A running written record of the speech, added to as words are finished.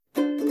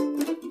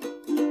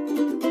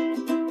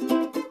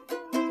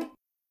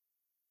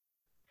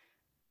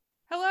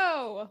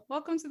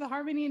welcome to the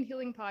Harmony and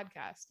Healing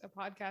Podcast, a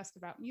podcast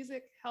about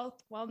music,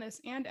 health, wellness,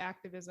 and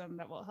activism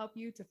that will help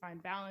you to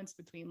find balance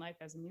between life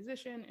as a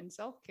musician and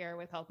self care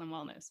with health and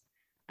wellness.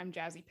 I'm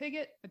Jazzy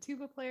Piggott, a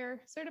tuba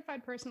player,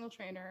 certified personal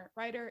trainer,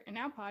 writer, and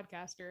now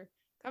podcaster,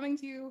 coming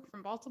to you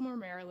from Baltimore,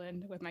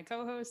 Maryland, with my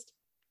co host.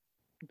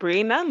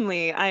 Bree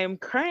Nunley. I am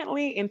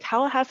currently in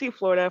Tallahassee,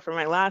 Florida for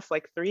my last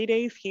 3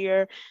 days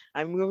here.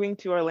 I'm moving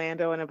to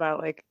Orlando in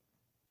about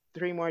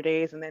 3 more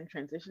days and then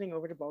transitioning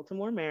over to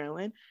Baltimore,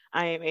 Maryland.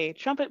 I am a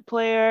trumpet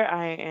player.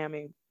 I am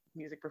a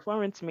music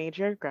performance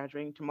major,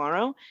 graduating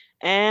tomorrow.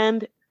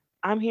 And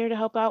I'm here to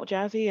help out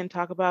Jazzy and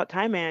talk about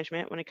time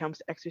management when it comes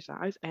to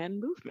exercise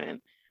and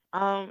movement.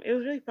 It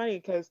was really funny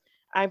because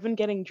I've been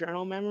getting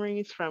journal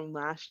memories from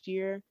last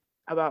year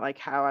about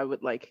how I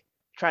would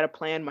try to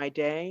plan my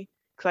day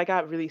because I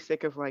got really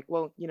sick of I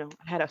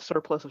had a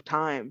surplus of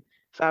time.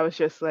 So I was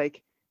just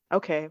like,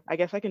 okay, I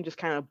guess I can just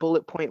kind of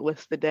bullet point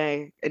list the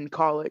day and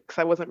call it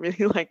because I wasn't really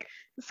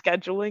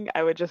scheduling.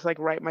 I would just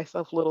write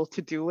myself little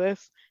to-do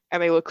lists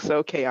and they look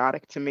so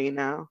chaotic to me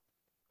now.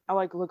 I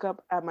look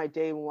up at my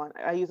day one.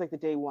 I use the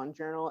day one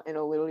journal and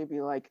it'll literally be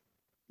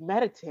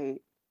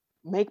meditate,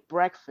 make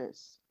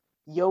breakfast,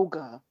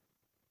 yoga,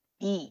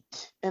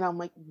 eat. And I'm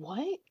like,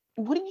 what?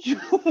 What did you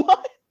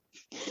what?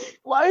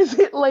 Why is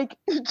it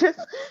just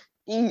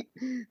eat,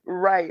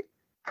 write,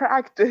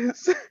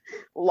 practice,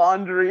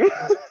 laundry?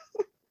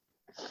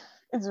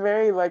 It's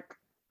very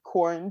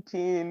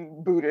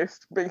quarantine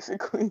Buddhist,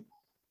 basically.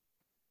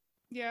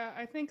 Yeah,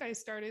 I think I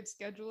started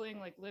scheduling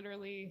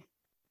literally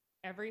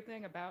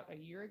everything about a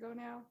year ago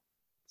now.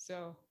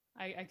 So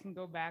I can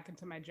go back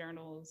into my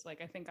journals.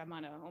 I think I'm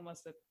on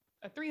almost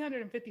a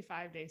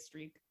 355-day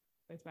streak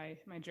with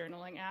my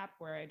journaling app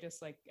where I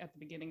just at the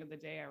beginning of the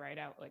day I write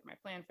out my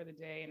plan for the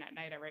day, and at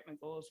night I write my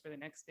goals for the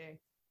next day.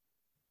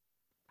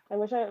 I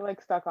wish I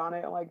stuck on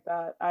it like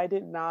that. I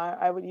did not.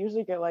 I would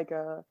usually get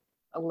a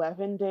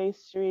 11-day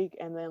streak,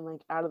 and then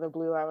out of the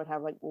blue I would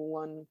have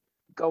one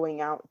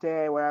going out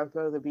day where I would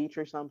go to the beach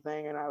or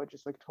something, and I would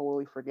just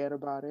totally forget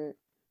about it.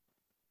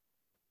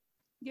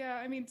 Yeah,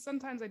 I mean,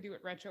 sometimes I do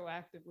it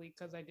retroactively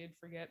because I did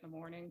forget in the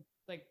morning.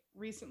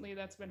 Recently,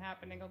 that's been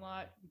happening a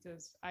lot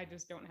because I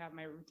just don't have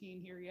my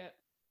routine here yet.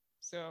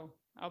 So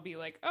I'll be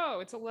like, oh,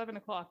 it's 11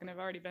 o'clock and I've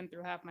already been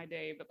through half my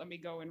day, but let me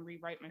go and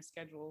rewrite my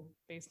schedule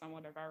based on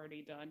what I've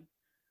already done.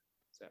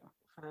 So,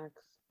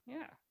 Facts.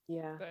 yeah.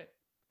 Yeah. But,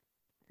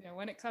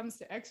 when it comes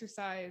to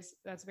exercise,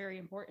 that's very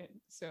important.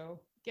 So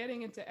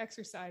getting into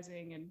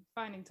exercising and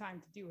finding time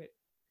to do it.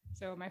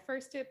 So my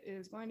first tip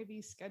is going to be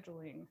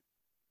scheduling.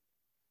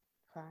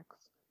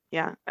 Facts.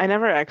 Yeah, I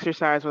never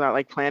exercise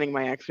without planning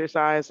my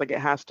exercise. It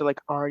has to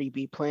already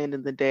be planned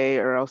in the day,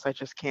 or else I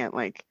just can't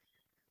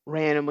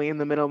randomly in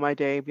the middle of my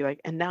day be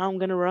and now I'm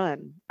gonna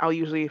run. I'll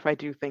usually, if I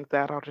do think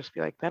that, I'll just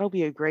be that'll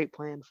be a great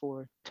plan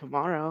for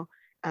tomorrow,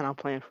 and I'll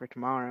plan for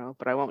tomorrow.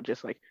 But I won't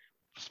just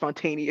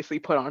spontaneously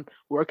put on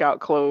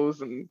workout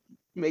clothes and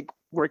make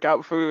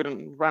workout food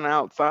and run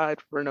outside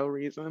for no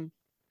reason.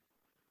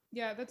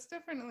 Yeah, that's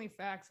definitely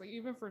facts.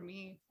 Even for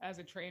me as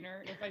a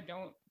trainer, if I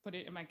don't put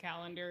it in my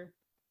calendar,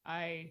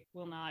 I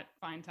will not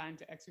find time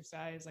to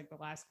exercise the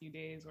last few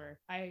days where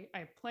I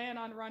plan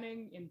on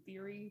running in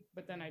theory,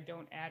 but then I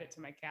don't add it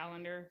to my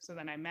calendar. So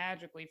then I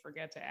magically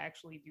forget to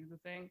actually do the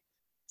thing.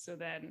 So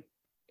then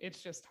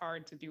it's just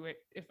hard to do it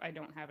if I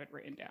don't have it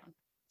written down.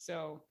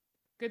 So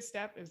good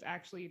step is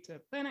actually to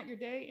plan out your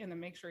day and then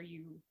make sure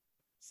you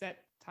set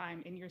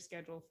time in your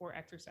schedule for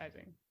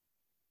exercising.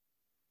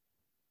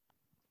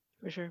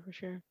 For sure, for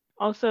sure.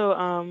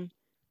 Also,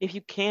 if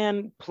you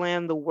can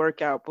plan the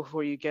workout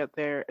before you get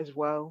there as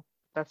well,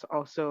 that's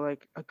also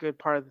a good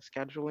part of the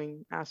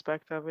scheduling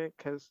aspect of it.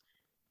 Because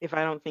if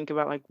I don't think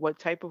about what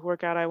type of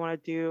workout I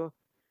want to do,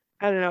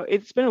 I don't know.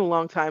 It's been a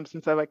long time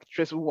since I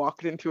just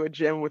walked into a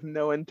gym with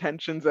no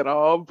intentions at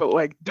all.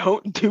 But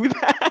don't do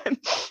that.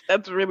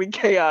 That's really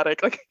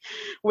chaotic.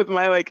 With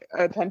my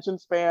attention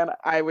span,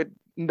 I would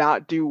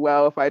not do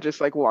well if I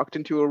just walked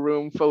into a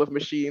room full of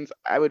machines.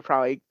 I would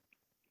probably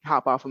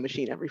hop off a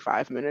machine every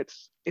 5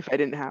 minutes if I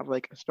didn't have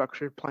a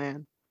structured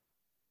plan.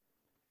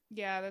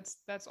 Yeah,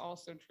 that's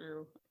also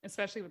true,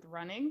 especially with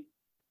running,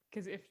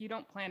 because if you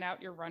don't plan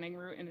out your running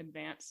route in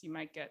advance, you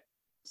might get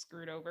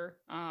screwed over.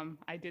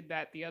 I did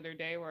that the other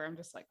day where I'm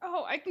just like,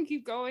 oh, I can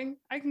keep going.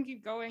 I can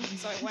keep going.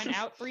 So I went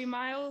out 3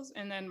 miles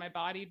and then my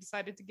body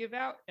decided to give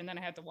out and then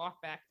I had to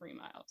walk back 3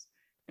 miles.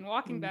 And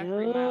walking back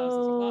 3 miles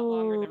is a lot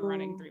longer than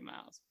running No. 3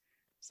 miles.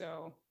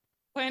 So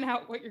plan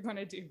out what you're going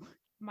to do,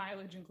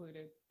 mileage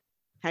included.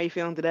 How you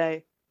feeling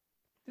today?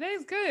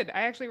 Today's good.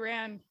 I actually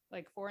ran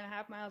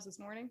 4.5 miles this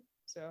morning.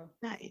 So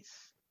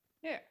Nice.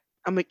 yeah.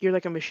 You're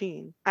like a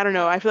machine. I don't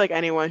know. Yeah. I feel like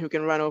anyone who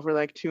can run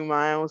over 2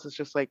 miles is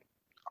just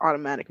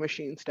automatic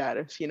machine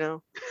status.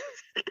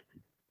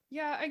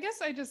 Yeah, I guess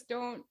I just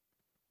don't.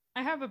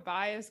 I have a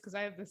bias because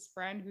I have this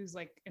friend who's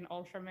an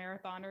ultra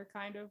marathoner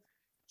kind of.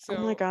 Oh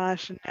my So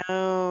gosh,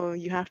 no.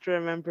 You have to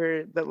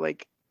remember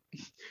that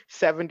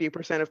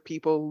 70% of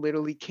people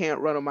literally can't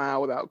run a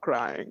mile without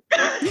crying.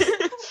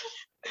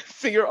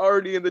 So you're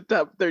already in the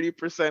top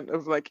 30%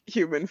 of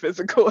human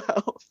physical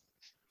health.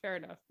 Fair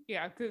enough.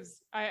 Yeah,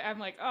 because I'm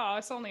like, oh,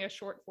 it's only a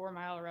short 4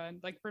 mile run.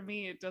 Like for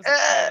me, it doesn't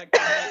feel like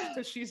that much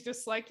because she's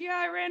just like, yeah,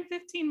 I ran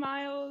 15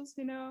 miles,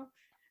 you know?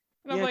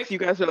 And I'm Yeah, because like, you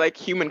guys are like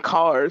human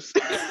cars.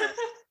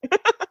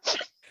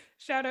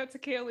 shout out to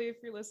Kaylee if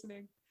you're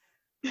listening.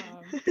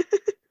 Um,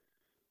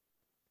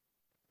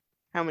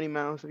 How many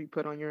miles have you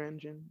put on your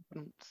engine?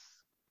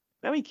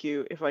 That'd be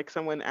cute if like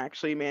someone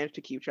actually managed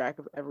to keep track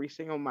of every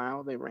single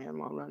mile they ran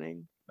while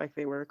running, like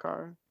they were a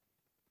car.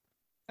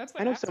 that's I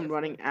what know apps some are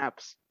running for.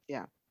 apps,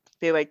 yeah,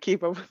 they like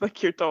keep up with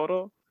like your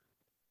total,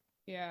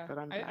 Yeah, but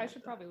I'm I bad should at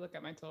that. probably look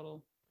at my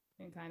total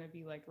and kind of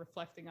be like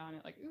reflecting on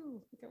it, like,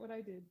 ooh, look at what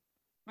I did.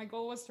 My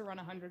goal was to run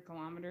 100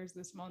 kilometers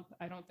this month.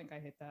 I don't think I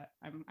hit that.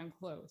 I'm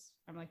close.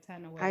 I'm like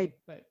 10 I away,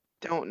 but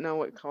don't know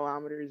what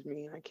kilometers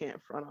mean. I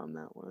can't front on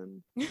that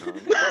one. so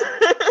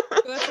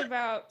that's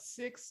about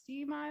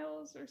 60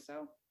 miles or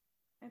so,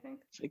 I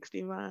think.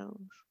 60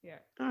 miles. Yeah.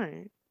 All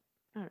right,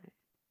 all right.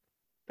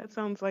 That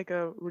sounds like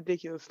a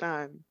ridiculous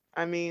time.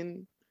 I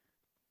mean,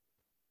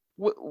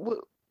 what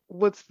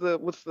what's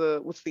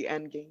the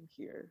end game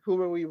here?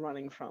 Who are we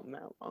running from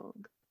that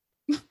long?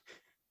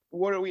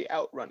 What are we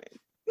outrunning?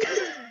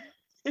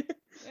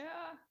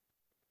 Yeah.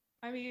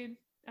 I mean,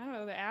 I don't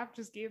know. The app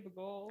just gave the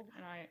goal,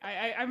 and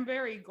I'm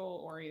very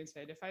goal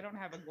oriented. If I don't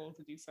have a goal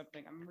to do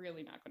something, I'm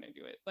really not going to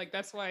do it. Like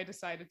that's why I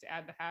decided to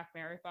add the half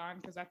marathon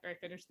because after I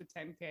finished the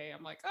 10K,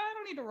 I'm like, oh, I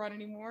don't need to run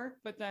anymore.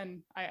 But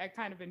then I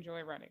kind of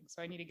enjoy running,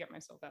 so I need to get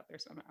myself out there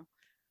somehow.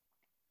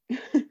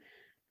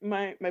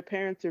 My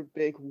parents are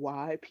big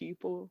why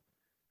people.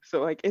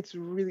 So like it's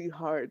really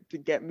hard to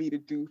get me to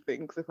do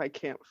things if I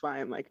can't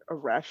find like a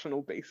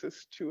rational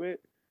basis to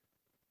it.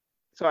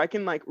 So I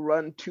can like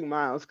run 2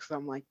 miles because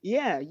I'm like,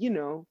 yeah,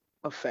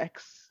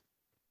 effects,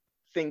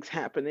 things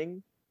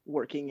happening,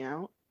 working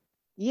out,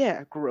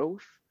 yeah,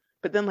 growth.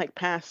 But then like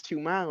past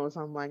 2 miles,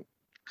 I'm like,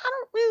 I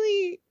don't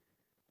really,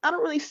 I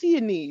don't really see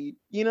a need,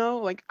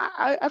 Like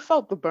I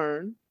felt the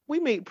burn. We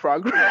made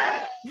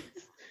progress.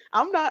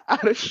 I'm not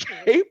out of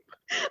shape.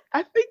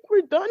 I think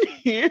we're done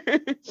here.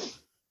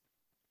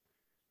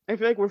 I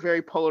feel like we're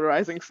very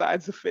polarizing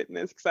sides of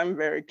fitness because I'm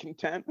very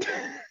content.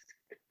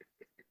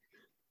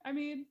 I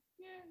mean,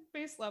 yeah,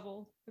 base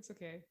level, it's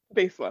okay.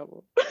 Base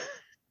level.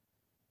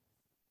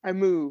 I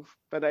move,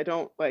 but I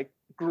don't like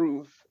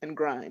groove and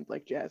grind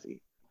like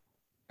Jazzy.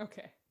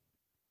 Okay.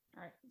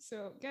 All right.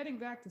 So getting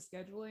back to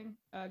scheduling,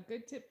 a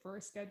good tip for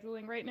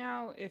scheduling right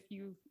now, if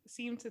you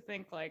seem to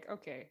think like,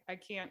 okay, I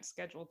can't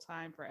schedule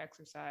time for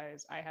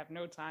exercise, I have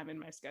no time in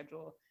my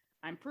schedule,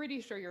 I'm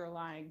pretty sure you're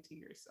lying to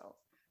yourself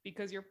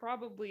because you're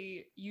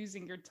probably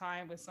using your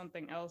time with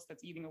something else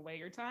that's eating away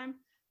your time.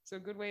 So a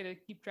good way to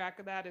keep track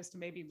of that is to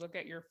maybe look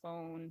at your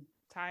phone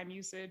time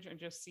usage and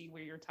just see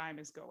where your time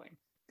is going.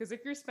 Because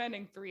if you're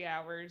spending 3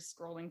 hours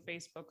scrolling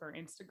Facebook or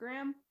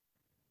Instagram,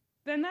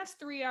 then that's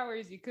 3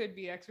 hours you could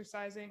be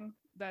exercising.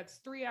 That's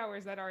 3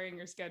 hours that are in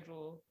your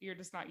schedule. You're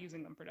just not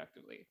using them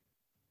productively.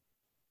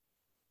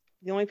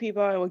 The only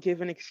people I will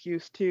give an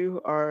excuse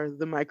to are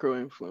the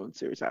micro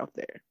influencers out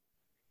there.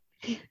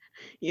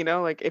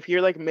 Like if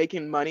you're like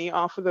making money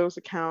off of those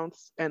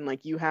accounts and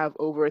like you have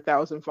over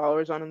 1,000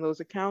 followers on those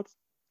accounts,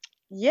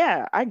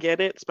 yeah, I get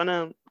it. Spend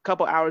a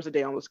couple hours a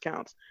day on those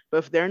accounts. But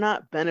if they're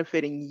not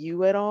benefiting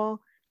you at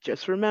all,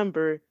 just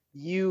remember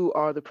you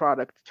are the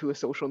product to a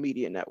social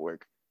media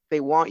network.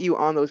 They want you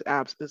on those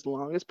apps as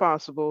long as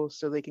possible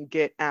so they can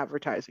get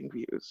advertising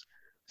views.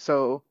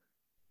 So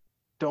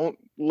don't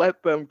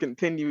let them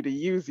continue to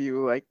use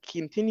you. Like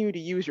continue to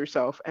use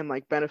yourself and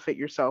like benefit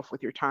yourself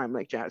with your time,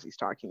 like Jazzy's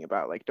talking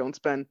about. Like don't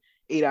spend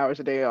 8 hours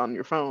a day on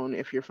your phone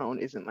if your phone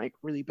isn't like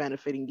really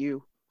benefiting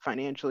you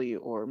financially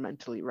or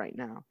mentally right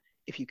now.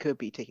 If you could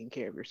be taking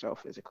care of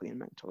yourself physically and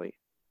mentally.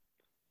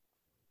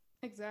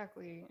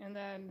 Exactly. And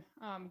then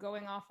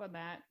going off on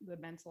that, the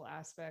mental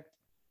aspect,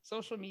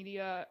 social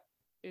media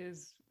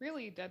is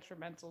really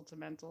detrimental to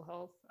mental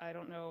health. I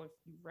don't know if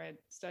you've read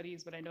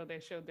studies, but I know they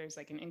showed there's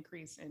like an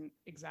increase in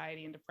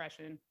anxiety and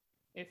depression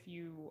if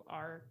you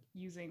are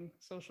using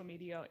social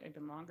media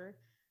even longer.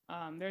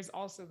 There's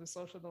also the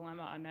social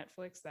dilemma on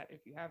Netflix that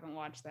if you haven't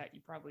watched that,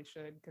 you probably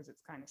should because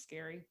it's kind of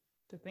scary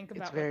to think It's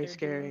about what very they're doing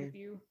scary. with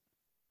you.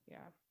 Yeah.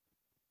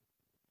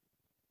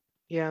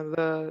 Yeah,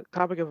 the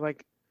topic of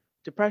like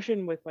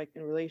depression with like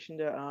in relation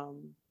to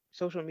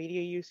social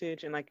media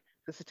usage and like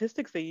the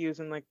statistics they use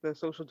in like the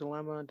social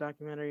dilemma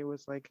documentary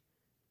was like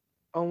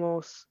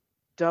almost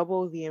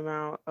double the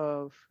amount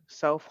of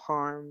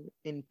self-harm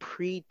in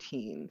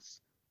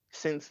preteens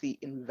since the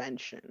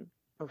invention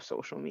of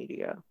social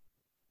media.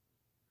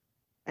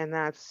 And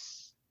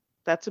that's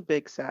a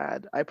big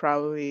sad. I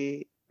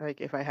probably like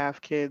if I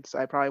have kids,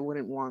 I probably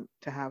wouldn't want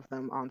to have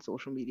them on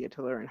social media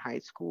till they're in high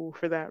school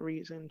for that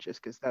reason,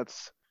 just because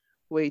that's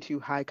way too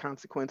high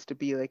consequence to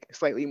be like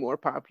slightly more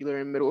popular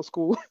in middle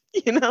school,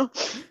 you know?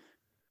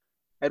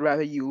 I'd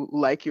rather you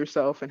like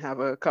yourself and have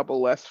a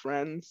couple less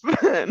friends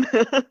than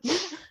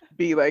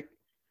be like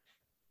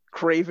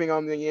craving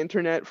on the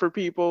internet for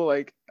people.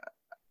 Like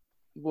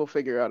we'll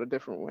figure out a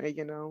different way.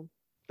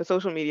 But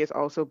social media is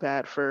also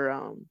bad for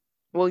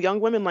Well, young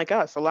women like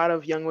us, a lot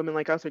of young women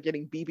like us are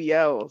getting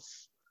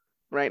BBLs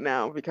right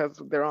now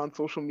because they're on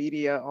social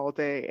media all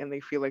day and they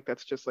feel like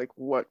that's just like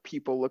what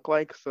people look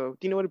like. So,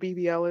 do you know what a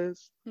BBL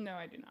is? No,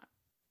 I do not.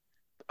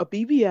 A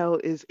BBL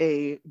is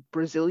a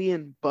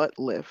Brazilian butt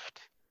lift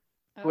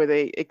where Oh,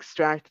 they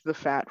extract the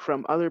fat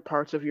from other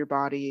parts of your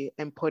body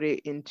and put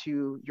it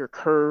into your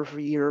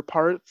curvier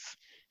parts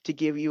to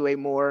give you a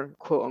more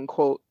quote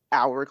unquote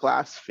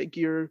hourglass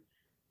figure.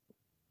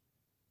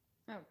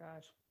 oh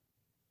gosh.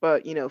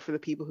 But, for the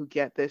people who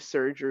get this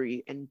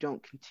surgery and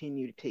don't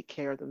continue to take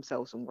care of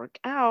themselves and work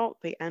out,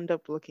 they end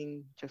up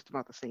looking just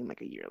about the same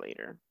like a year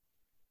later.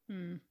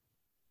 Hmm.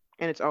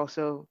 And it's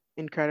also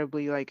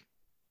incredibly like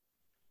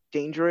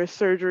dangerous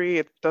surgery.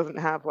 It doesn't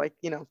have like,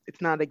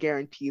 it's not a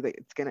guarantee that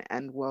it's going to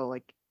end well,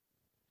 like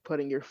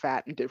putting your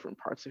fat in different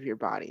parts of your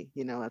body.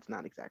 That's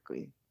not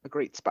exactly a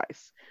great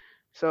spice.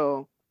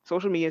 So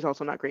social media is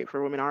also not great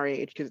for women our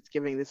age because it's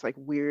giving this like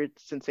weird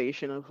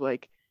sensation of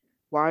like,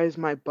 why is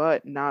my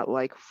butt not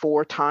like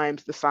 4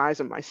 times the size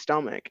of my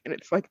stomach? And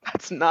it's like,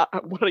 that's not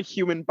what a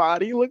human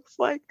body looks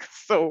like.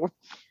 So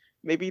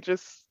maybe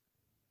just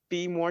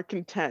be more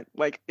content.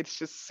 Like, it's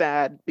just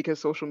sad because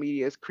social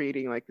media is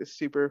creating like this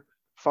super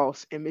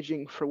false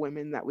imaging for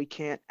women that we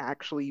can't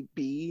actually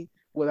be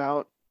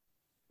without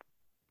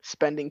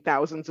spending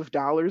thousands of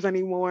dollars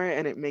anymore,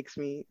 and it makes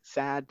me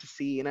sad to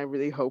see, and I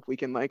really hope we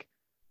can like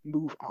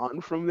move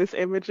on from this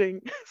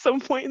imaging some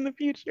point in the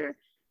future.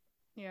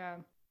 Yeah,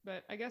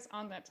 but I guess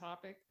on that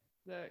topic,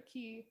 the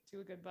key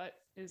to a good butt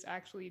is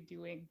actually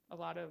doing a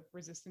lot of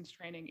resistance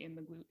training in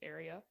the glute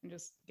area and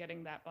just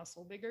getting that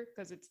muscle bigger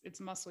because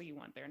it's muscle you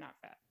want there, not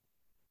fat.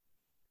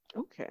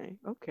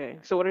 Okay,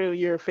 so what are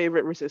your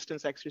favorite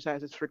resistance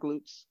exercises for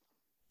glutes?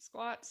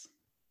 Squats,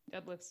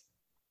 deadlifts,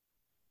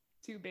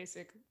 two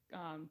basic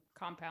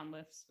compound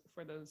lifts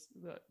for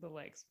the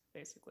legs,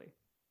 basically.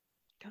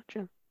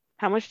 Gotcha.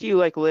 How much do you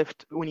like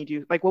lift when you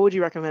do, like, what would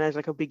you recommend as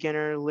like a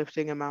beginner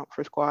lifting amount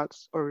for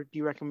squats, or do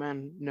you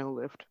recommend no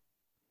lift?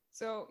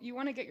 So you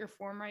want to get your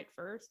form right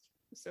first.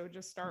 So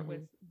just start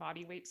with Hmm.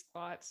 body weight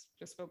squats.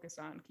 Just focus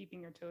on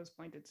keeping your toes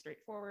pointed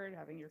straight forward,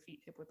 having your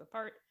feet hip width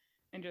apart,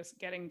 and just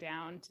getting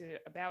down to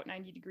about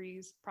 90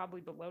 degrees, probably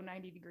below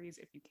 90 degrees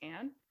if you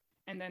can.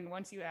 And then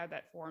once you add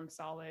that form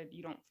solid,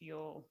 you don't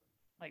feel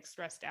like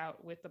stressed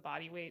out with the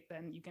body weight,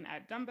 then you can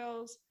add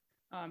dumbbells.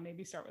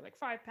 Maybe start with like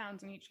 5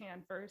 pounds in each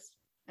hand first.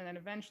 And then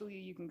eventually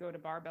you can go to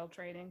barbell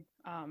training.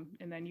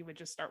 And then you would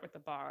just start with the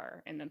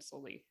bar and then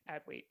slowly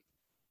add weight.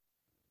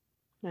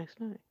 Nice,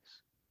 nice.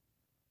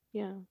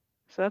 Yeah.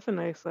 So that's a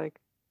nice like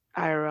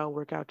IRL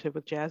workout tip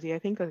with Jazzy. I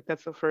think like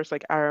that's the first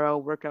like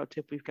IRL workout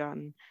tip we've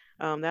gotten.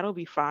 That'll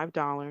be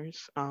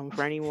 $5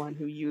 for anyone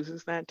who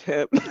uses that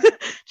tip.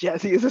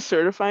 Jazzy is a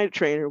certified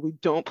trainer. We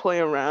don't play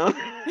around.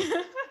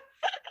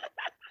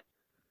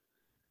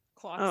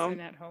 Clocks um, in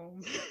at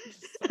home.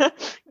 Just like,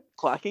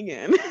 clocking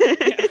in.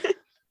 yeah.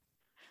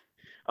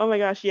 Oh my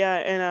gosh, yeah.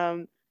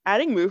 And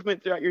adding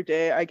movement throughout your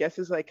day, I guess,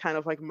 is like kind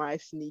of like my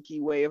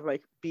sneaky way of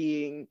like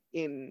being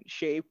in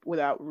shape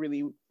without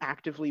really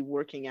actively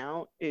working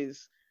out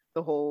is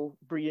the whole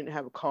Bree didn't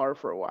have a car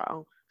for a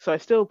while. So I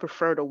still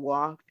prefer to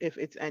walk if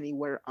it's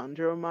anywhere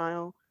under a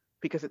mile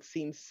because it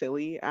seems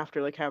silly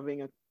after like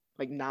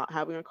not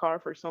having a car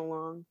for so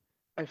long.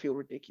 I feel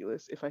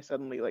ridiculous if I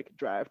suddenly like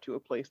drive to a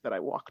place that I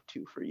walked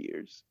to for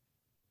years.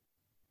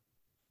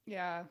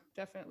 Yeah,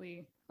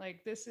 definitely.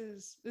 Like this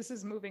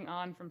is moving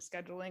on from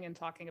scheduling and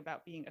talking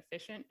about being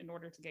efficient in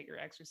order to get your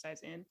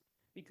exercise in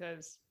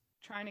because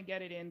trying to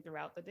get it in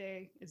throughout the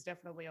day is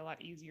definitely a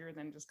lot easier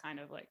than just kind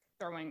of like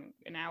throwing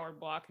an hour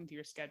block into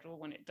your schedule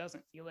when it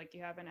doesn't feel like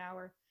you have an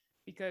hour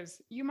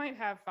because you might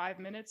have 5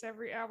 minutes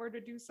every hour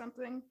to do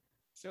something.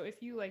 So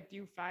if you like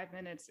do 5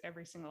 minutes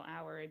every single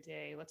hour a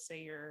day, let's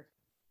say you're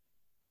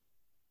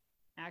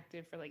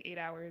active for like 8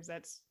 hours,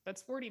 that's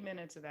 40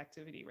 minutes of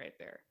activity right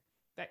there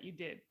that you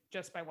did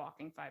just by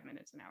walking 5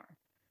 minutes an hour.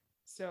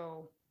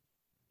 So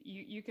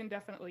you can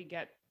definitely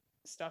get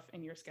stuff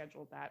in your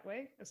schedule that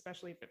way,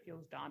 especially if it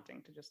feels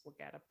daunting to just look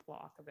at a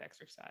block of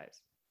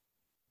exercise.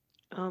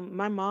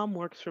 My mom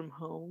works from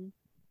home,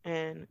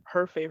 and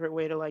her favorite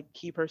way to like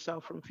keep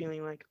herself from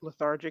feeling like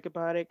lethargic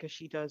about it, because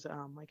she does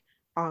like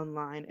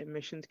online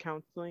admissions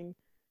counseling,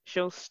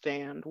 she'll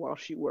stand while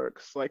she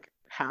works like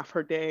half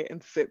her day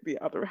and sit the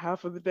other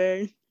half of the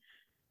day.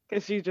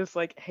 Because she just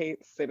like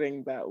hates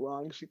sitting that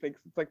long. She thinks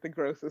it's like the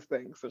grossest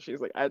thing. So she's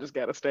like, I just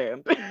gotta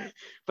stand.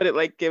 But it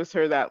like gives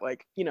her that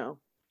like,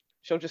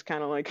 she'll just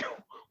kind of like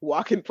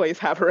walk in place,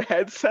 have her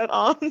headset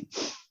on.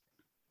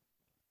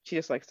 She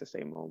just likes to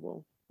stay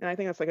mobile. And I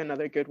think that's like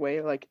another good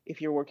way. Like if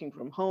you're working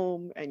from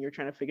home and you're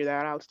trying to figure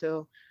that out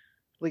still,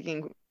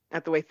 looking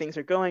at the way things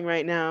are going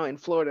right now in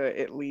Florida,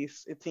 at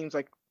least, it seems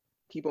like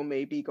people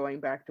may be going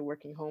back to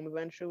working home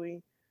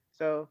eventually.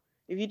 So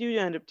if you do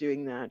end up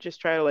doing that, just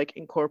try to like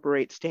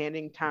incorporate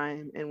standing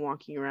time and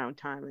walking around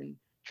time and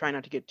try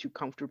not to get too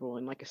comfortable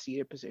in like a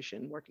seated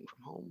position working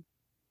from home.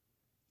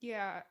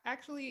 Yeah,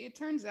 actually, it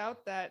turns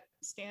out that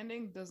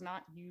standing does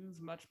not use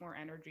much more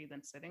energy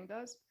than sitting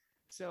does.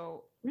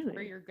 So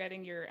where Really? you're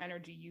getting your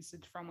energy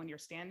usage from when you're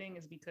standing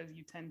is because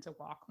you tend to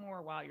walk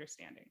more while you're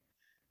standing.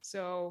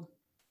 So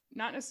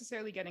not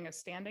necessarily getting a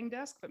standing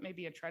desk, but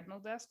maybe a treadmill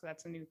desk.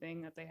 That's a new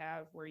thing that they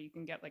have where you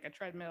can get like a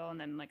treadmill and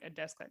then like a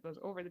desk that goes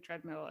over the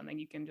treadmill, and then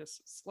you can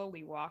just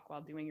slowly walk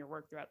while doing your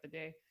work throughout the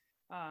day.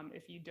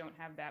 If you don't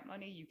have that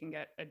money, you can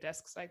get a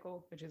desk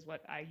cycle, which is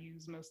what I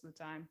use most of the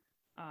time.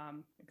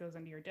 It goes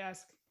under your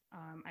desk.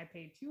 I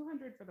paid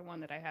 200 for the one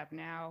that I have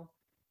now,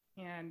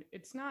 and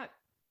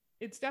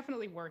it's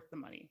definitely worth the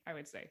money, I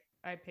would say.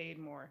 I paid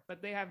more,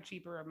 but they have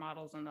cheaper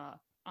models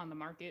on the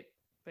market,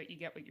 but you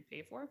get what you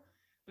pay for.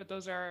 But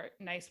those are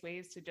nice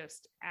ways to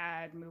just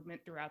add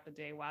movement throughout the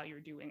day while you're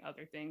doing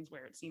other things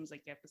where it seems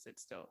like you have to sit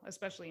still,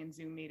 especially in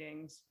Zoom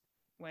meetings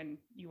when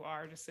you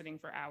are just sitting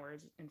for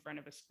hours in front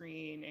of a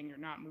screen and you're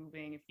not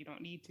moving if you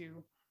don't need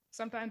to.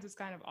 Sometimes it's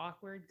kind of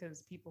awkward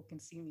because people can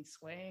see me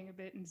swaying a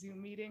bit in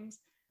Zoom meetings.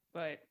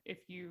 But if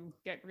you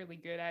get really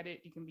good at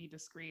it, you can be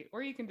discreet,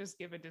 or you can just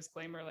give a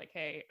disclaimer like,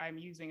 hey, I'm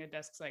using a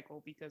desk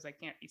cycle because I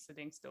can't be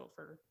sitting still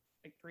for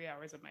like 3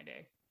 hours of my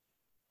day.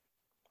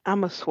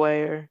 I'm a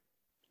swayer.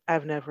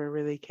 I've never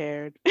really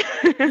cared.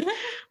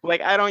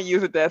 Like I don't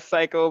use a death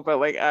cycle, but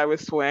like I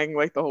was swaying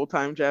like the whole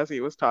time Jazzy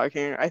was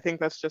talking. I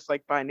think that's just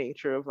like by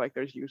nature of like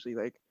there's usually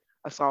like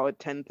a solid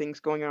 10 things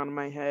going on in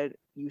my head,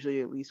 usually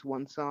at least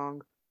one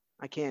song.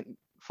 I can't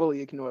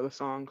fully ignore the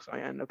song, so I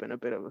end up in a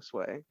bit of a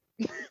sway.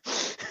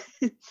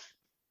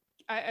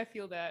 I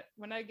feel that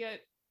when I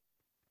get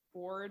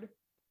bored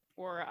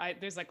or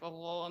there's like a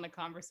lull in the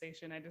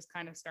conversation, I just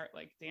kind of start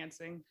like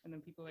dancing, and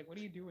then people are like, "What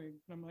are you doing?"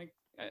 And I'm like,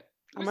 I'm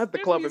 "There's at the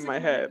there's club in music my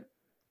in my head.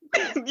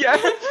 head." Yeah,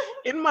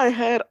 in my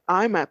head,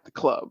 I'm at the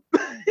club.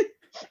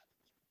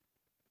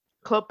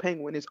 Club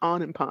Penguin is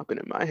on and popping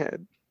in my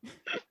head.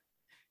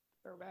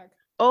 Throwback.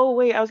 Oh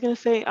wait, I was gonna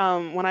say,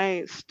 when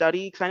I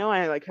study, because I know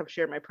I like have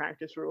shared my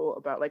practice rule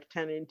about like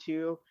 10 and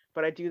 2,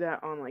 but I do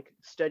that on like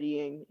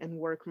studying and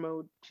work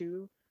mode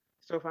too.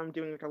 So if I'm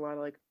doing like a lot of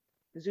like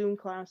Zoom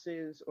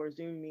classes or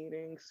Zoom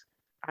meetings,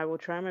 I will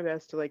try my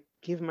best to like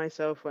give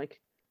myself like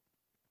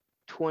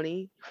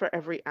 20 for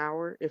every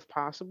hour if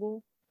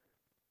possible.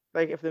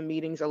 Like if the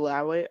meetings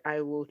allow it,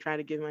 I will try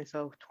to give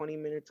myself 20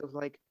 minutes of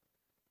like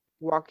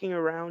walking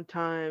around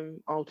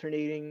time,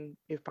 alternating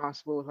if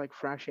possible with like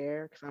fresh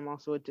air because I'm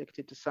also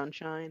addicted to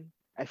sunshine.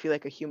 I feel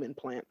like a human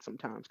plant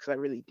sometimes because I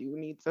really do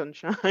need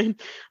sunshine.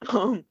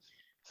 um,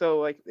 so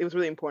like it was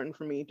really important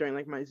for me during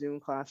like my Zoom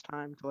class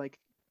time to like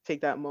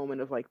take that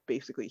moment of like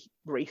basically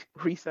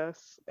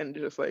recess and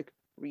just like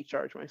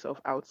recharge myself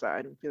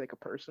outside and feel like a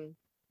person.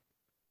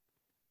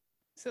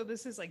 So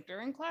this is like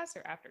during class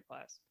or after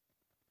class?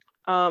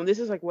 This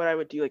is like what I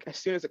would do like as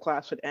soon as the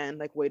class would end,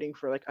 like waiting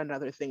for like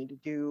another thing to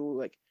do,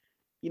 like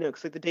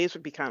because like the days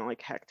would be kind of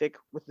like hectic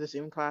with the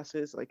Zoom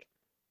classes. Like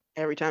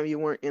every time you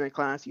weren't in a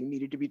class, you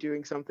needed to be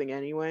doing something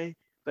anyway.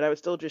 But I would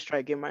still just try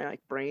to give my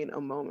like brain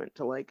a moment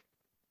to like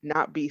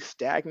not be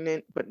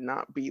stagnant, but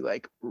not be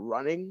like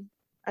running,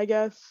 I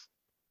guess.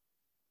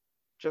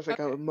 Just like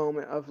Okay. a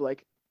moment of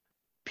like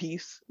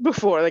peace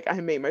before like I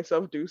made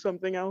myself do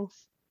something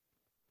else.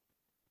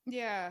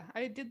 Yeah,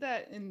 I did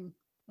that in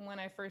when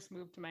I first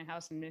moved to my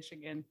house in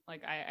Michigan.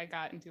 Like I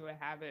got into a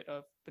habit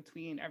of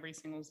between every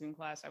single Zoom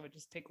class, I would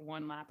just take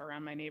one lap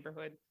around my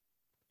neighborhood,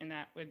 and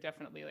that would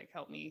definitely like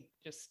help me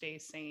just stay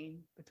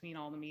sane between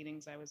all the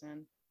meetings I was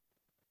in.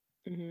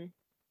 hmm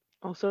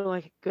Also,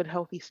 like good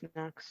healthy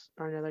snacks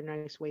are another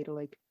nice way to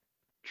like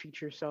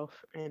treat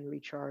yourself and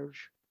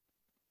recharge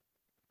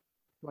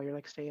while you're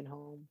like staying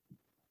home.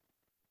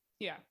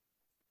 Yeah,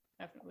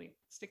 definitely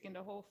stick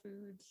into whole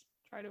foods.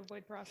 Try to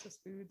avoid processed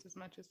foods as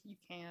much as you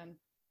can.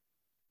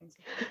 Things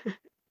like that.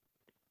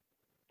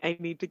 I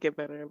need to get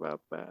better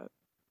about that.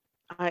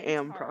 I It's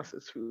am hard.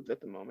 processed foods at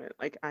the moment.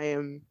 Like I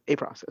am a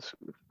processed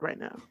food right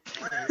now.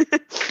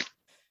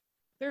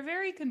 They're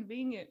very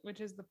convenient, which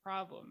is the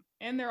problem.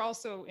 And they're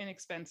also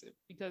inexpensive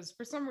because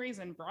for some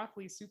reason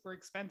broccoli's super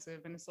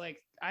expensive, and it's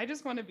like I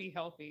just want to be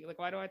healthy. Like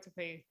why do I have to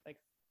pay like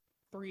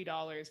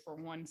 $3 for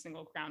one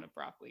single crown of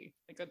broccoli?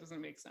 Like that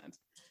doesn't make sense.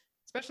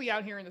 Especially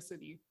out here in the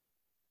city.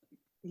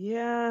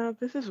 Yeah,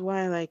 this is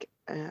why like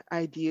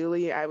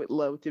ideally I would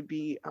love to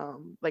be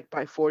like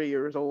by 40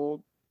 years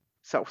old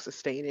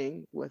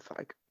self-sustaining with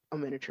like a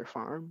miniature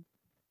farm.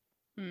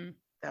 Hmm.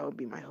 That would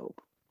be my hope.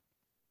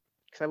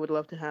 Because I would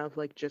love to have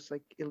like just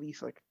like at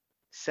least like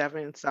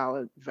 7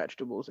 solid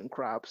vegetables and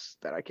crops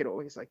that I could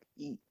always like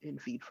eat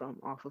and feed from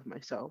off of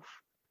myself.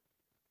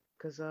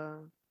 Because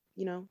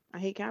I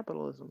hate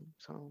capitalism,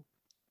 so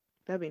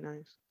that'd be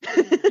nice.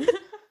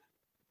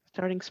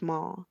 Starting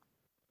small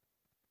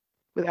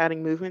with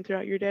adding movement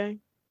throughout your day.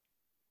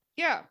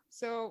 Yeah.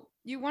 So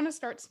you want to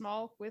start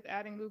small with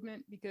adding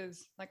movement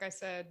because, like I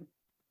said,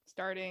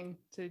 starting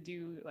to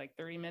do like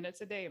 30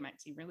 minutes a day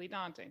might seem really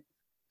daunting.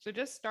 So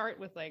just start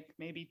with like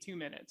maybe 2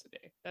 minutes a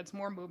day. That's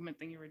more movement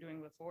than you were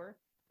doing before,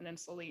 and then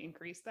slowly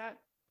increase that.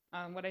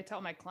 What I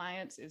tell my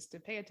clients is to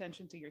pay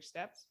attention to your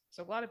steps.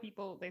 So a lot of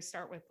people they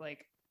start with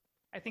like,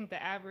 I think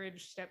the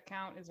average step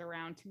count is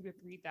around 2 to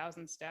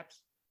 3,000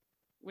 steps,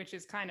 which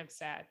is kind of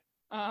sad.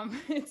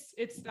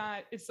 It's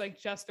not, it's like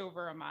just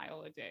over a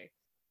mile a day,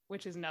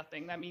 which is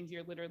nothing. That means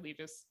you're literally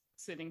just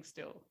sitting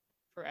still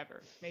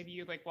forever. Maybe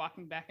you're like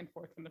walking back and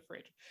forth from the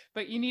fridge,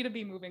 but you need to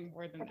be moving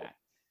more than that.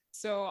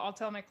 So I'll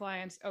tell my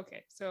clients,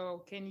 okay,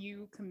 so can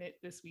you commit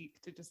this week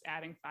to just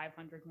adding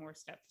 500 more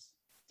steps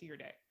to your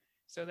day?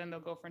 So then they'll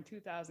go from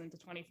 2,000 to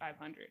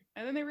 2,500.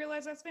 And then they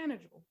realize that's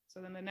manageable.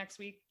 So then the next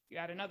week, you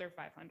add another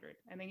 500.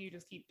 And then you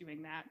just keep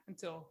doing that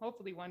until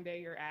hopefully one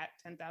day you're at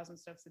 10,000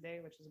 steps a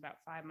day, which is about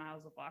 5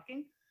 miles of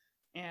walking.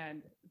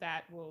 And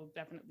that will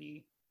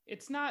definitely,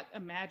 it's not a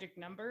magic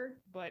number,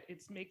 but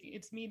it's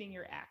meaning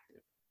you're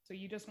active. So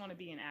you just want to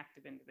be an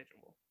active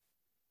individual.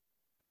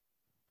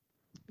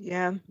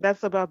 Yeah,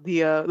 that's about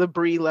the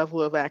Bree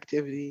level of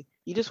activity.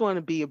 You just want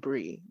to be a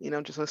Bree,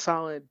 just a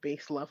solid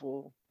base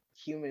level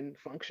human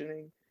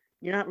functioning.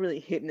 You're not really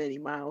hitting any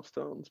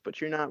milestones,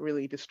 but you're not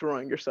really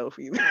destroying yourself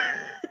either.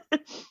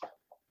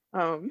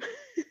 um,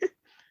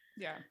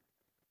 Yeah.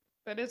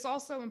 But it's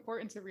also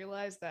important to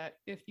realize that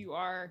if you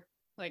are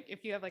like,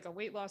 if you have like a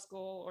weight loss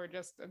goal or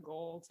just a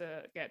goal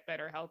to get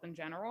better health in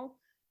general,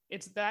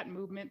 it's that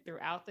movement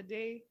throughout the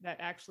day that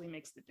actually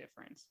makes the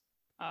difference.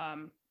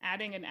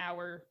 Adding an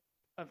hour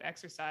of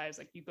exercise,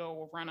 like you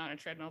go run on a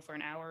treadmill for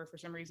an hour for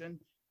some reason,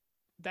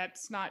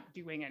 that's not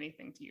doing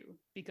anything to you,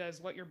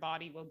 because what your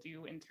body will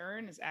do in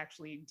turn is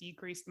actually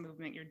decrease the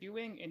movement you're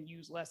doing and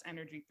use less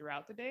energy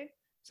throughout the day.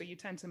 So you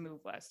tend to move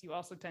less. You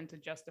also tend to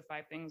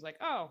justify things like,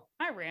 oh,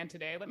 I ran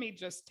today. Let me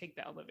just take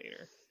the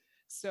elevator.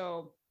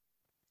 So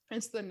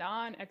it's the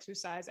non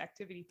exercise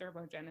activity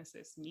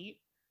thermogenesis, NEAT,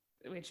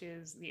 which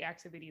is the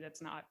activity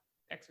that's not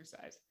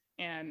exercise.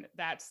 And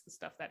that's the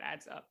stuff that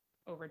adds up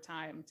over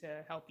time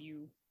to help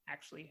you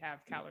actually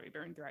have calorie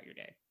burn throughout your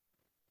day.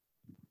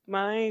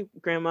 my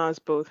grandmas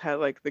both had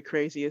like the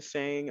craziest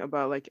saying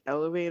about like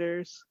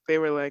elevators. They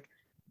were like,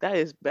 that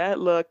is bad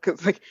luck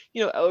because like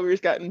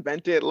elevators got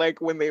invented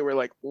like when they were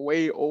like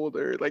way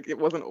older. Like it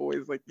wasn't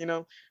always like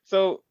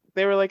So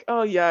they were like,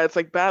 oh yeah, it's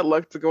like bad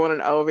luck to go on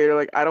an elevator.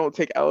 Like I don't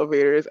take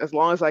elevators. As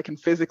long as I can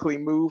physically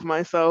move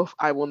myself,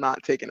 I will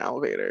not take an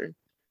elevator.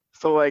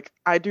 So like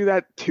I do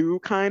that too,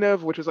 kind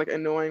of, which was like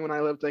annoying when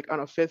I lived like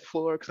on a fifth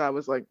floor because I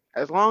was like,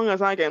 as long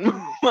as I can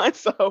move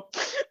myself,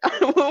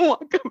 I will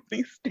walk up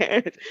these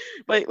stairs.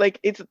 But like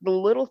it's the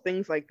little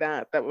things like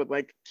that that would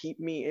like keep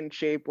me in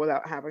shape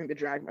without having to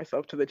drag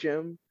myself to the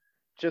gym.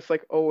 Just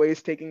like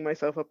always taking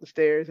myself up the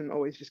stairs and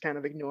always just kind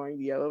of ignoring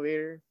the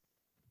elevator.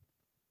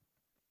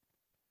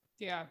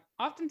 Yeah.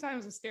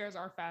 Oftentimes the stairs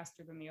are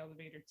faster than the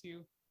elevator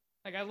too.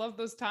 Like I love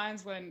those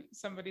times when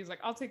somebody's like,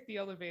 I'll take the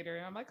elevator.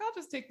 And I'm like, I'll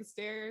just take the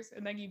stairs.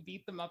 And then you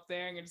beat them up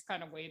there and you're just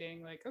kind of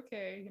waiting, like,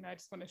 okay, I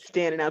just want to show you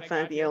Standing that I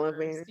outside got the here first.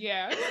 elevator.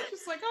 Yeah. It's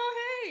just like, oh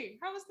hey,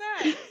 how was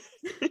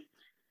that?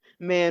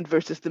 Man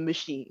versus the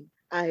machine.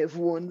 I have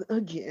won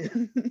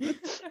again.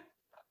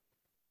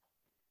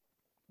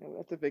 No,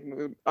 that's a big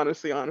move.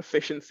 Honestly, on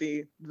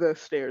efficiency, the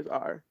stairs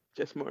are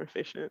just more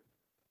efficient.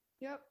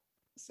 Yep.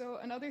 So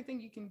another thing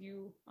you can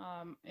do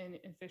in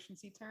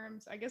efficiency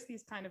terms, I guess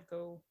these kind of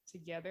go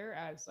together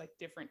as like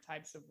different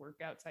types of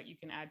workouts that you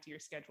can add to your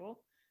schedule.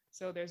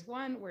 So there's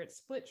one where it's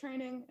split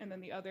training, and then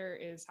the other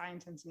is high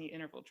intensity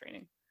interval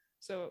training.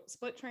 So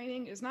split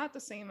training is not the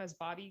same as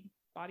body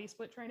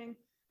split training,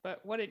 but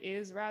what it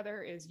is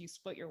rather is you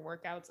split your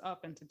workouts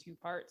up into two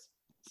parts.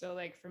 So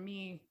like for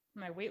me,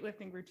 my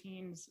weightlifting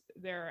routines,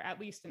 they're at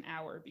least an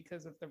hour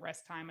because of the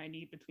rest time I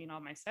need between all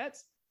my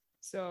sets.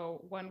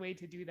 So, one way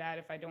to do that,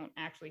 if I don't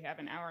actually have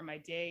an hour in my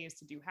day, is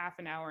to do half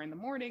an hour in the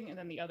morning and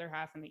then the other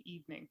half in the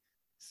evening.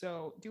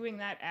 So, doing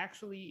that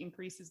actually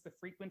increases the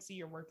frequency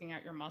you're working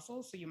out your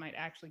muscles. So, you might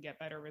actually get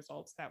better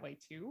results that way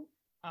too.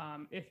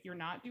 If you're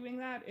not doing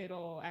that,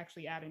 it'll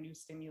actually add a new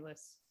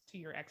stimulus to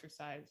your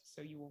exercise.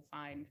 So, you will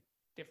find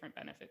different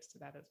benefits to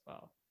that as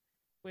well.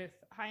 With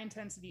high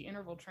intensity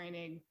interval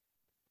training,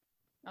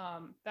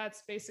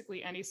 that's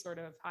basically any sort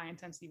of high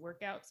intensity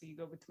workout. So, you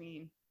go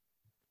between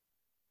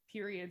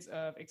periods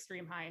of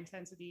extreme high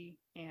intensity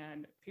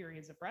and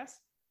periods of rest.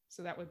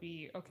 So that would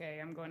be,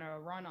 okay, I'm going to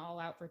run all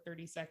out for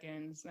 30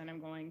 seconds, then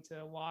I'm going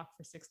to walk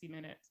for 60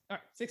 minutes, or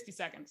 60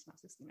 seconds, not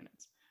 60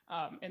 minutes.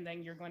 And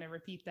then you're going to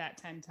repeat that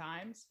 10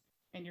 times.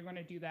 And you're going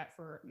to do that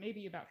for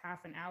maybe about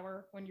half an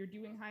hour. When you're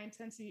doing high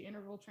intensity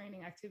interval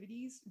training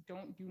activities,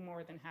 don't do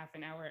more than half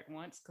an hour at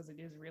once because it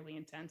is really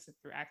intense if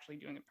you're actually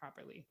doing it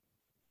properly.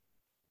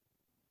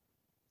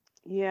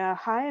 Yeah,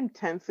 high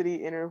intensity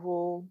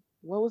interval.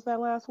 What was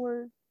that last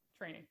word?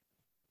 Training.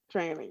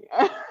 Training.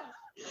 Yeah.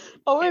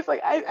 Always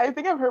like I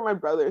think I've heard my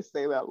brother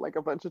say that like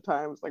a bunch of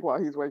times, like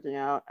while he's working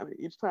out, and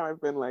each time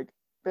I've been like,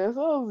 "This is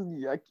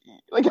yucky."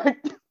 Like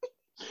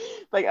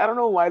I don't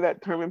know why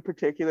that term in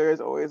particular has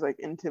always like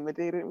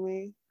intimidated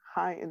me.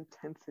 High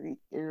intensity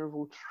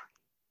interval.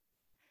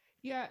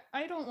 Yeah,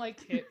 I don't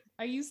like HIIT.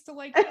 I used to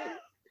like HIIT,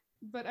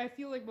 but I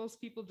feel like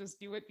most people just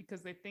do it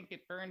because they think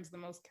it burns the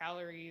most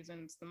calories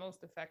and it's the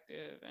most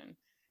effective. And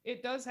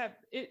it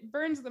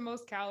burns the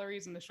most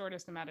calories in the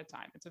shortest amount of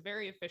time. It's a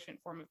very efficient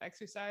form of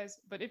exercise,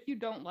 but if you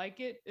don't like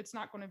it, it's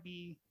not going to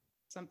be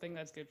something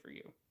that's good for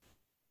you.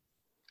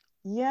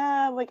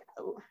 Yeah, like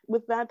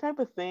with that type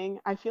of thing,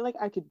 I feel like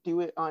I could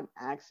do it on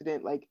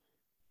accident, like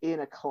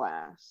in a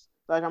class.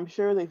 Like I'm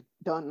sure they've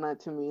done that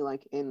to me,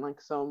 like in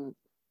like some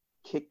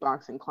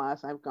kickboxing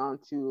class I've gone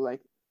to,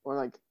 like or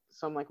like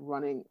some like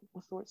running,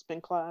 what's the word,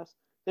 spin class.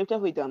 They've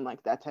definitely done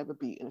like that type of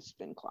beat in a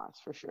spin class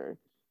for sure.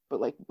 But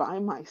like by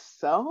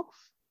myself,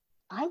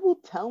 I will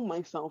tell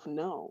myself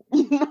no.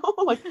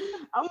 Like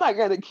I'm not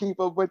gonna keep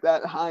up with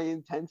that high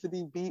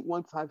intensity beat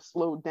once I've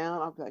slowed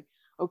down. I'll be like,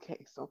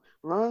 okay, so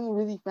run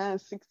really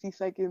fast 60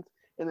 seconds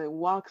and then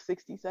walk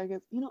 60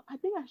 seconds. I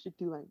think I should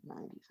do like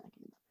 90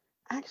 seconds.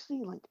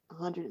 Actually, like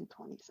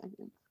 120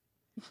 seconds.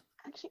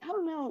 Actually, I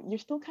don't know. You're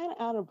still kind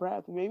of out of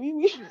breath. Maybe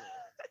we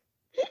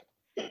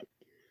should.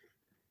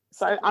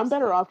 So I'm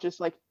better Seriously. off just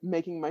like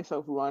making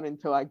myself run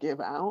until I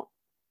give out.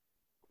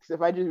 Because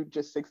if I do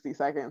just 60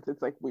 seconds,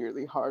 it's like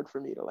weirdly hard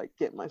for me to like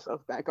get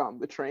myself back on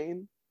the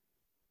train.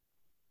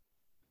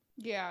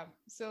 Yeah.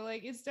 So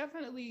like it's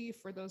definitely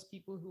for those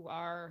people who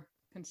are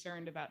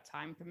concerned about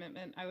time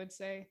commitment, I would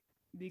say,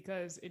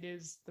 because it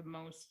is the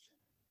most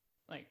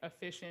like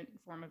efficient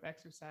form of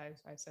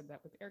exercise. I said that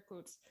with air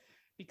quotes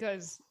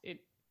because it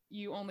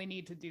you only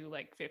need to do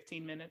like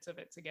 15 minutes of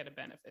it to get a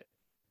benefit.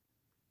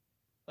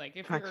 Like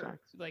if Facts, you're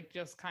facts. like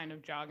just kind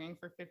of jogging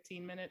for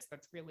 15 minutes,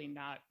 that's really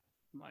not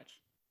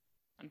much,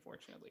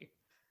 unfortunately.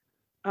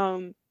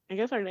 I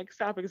guess our next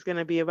topic is going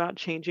to be about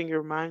changing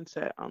your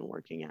mindset on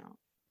working out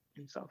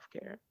and self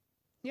care.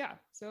 Yeah.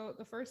 So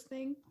the first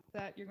thing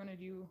that you're going to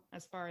do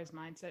as far as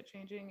mindset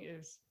changing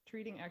is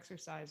treating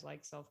exercise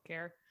like self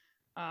care.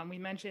 We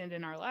mentioned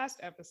in our last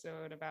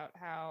episode about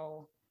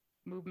how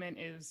movement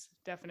is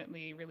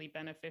definitely really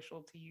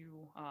beneficial to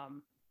you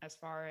as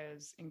far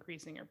as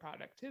increasing your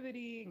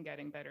productivity and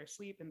getting better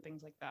sleep and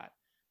things like that.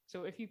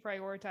 So if you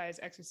prioritize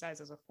exercise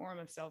as a form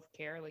of self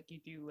care, like you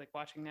do, like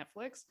watching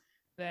Netflix,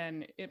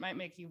 then it might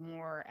make you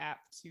more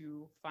apt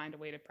to find a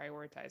way to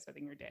prioritize that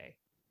in your day.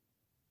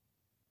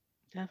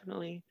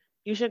 Definitely.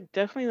 You should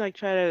definitely like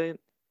try to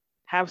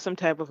have some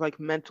type of like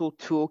mental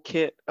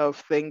toolkit of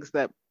things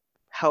that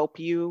help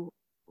you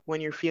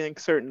when you're feeling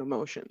certain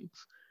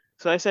emotions.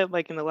 So I said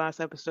like in the last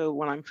episode,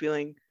 when I'm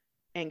feeling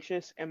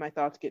anxious and my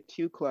thoughts get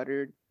too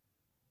cluttered,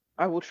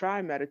 I will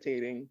try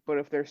meditating, but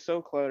if they're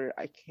so cluttered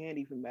I can't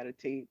even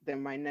meditate,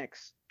 then my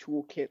next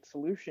toolkit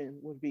solution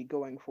would be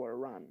going for a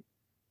run.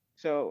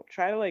 So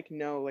try to like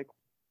know like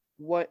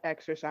what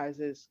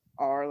exercises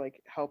are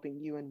like helping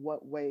you in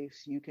what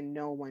ways, so you can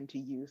know when to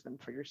use them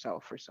for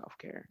yourself for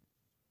self-care.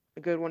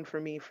 A good one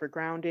for me for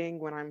grounding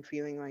when I'm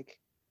feeling like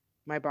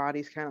my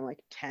body's kind of like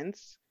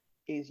tense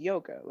is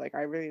yoga. Like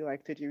I really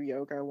like to do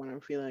yoga when I'm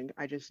feeling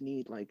I just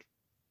need like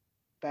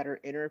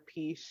better inner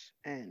peace,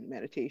 and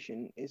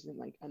meditation isn't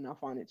like enough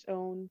on its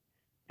own.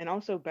 And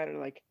also better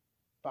like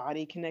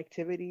body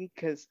connectivity,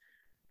 because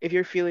if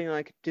you're feeling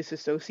like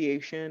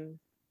disassociation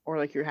or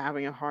like you're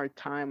having a hard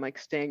time like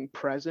staying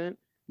present,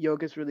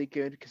 yoga is really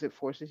good because it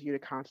forces you to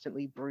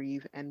constantly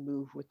breathe and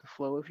move with the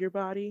flow of your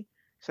body.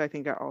 So I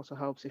think that also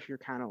helps if you're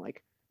kind of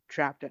like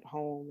trapped at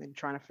home and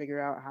trying to figure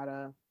out how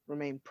to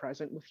remain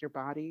present with your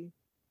body.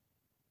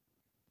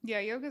 Yeah,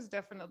 yoga is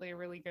definitely a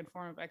really good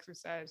form of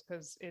exercise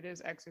because it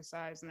is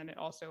exercise and then it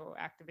also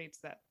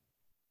activates that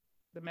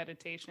the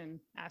meditation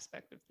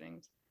aspect of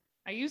things.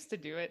 I used to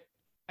do it.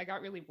 I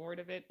got really bored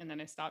of it and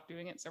then I stopped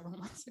doing it several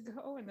months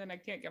ago and then I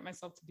can't get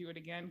myself to do it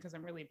again because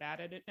I'm really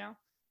bad at it now.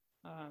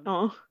 Um,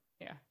 Oh,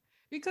 yeah.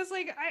 Because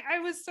like I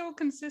was so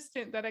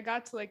consistent that I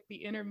got to like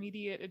the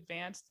intermediate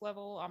advanced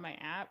level on my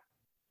app.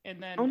 And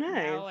oh, then now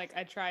nice. like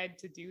I tried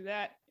to do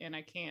that and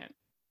I can't.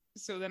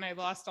 So then I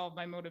lost all of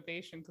my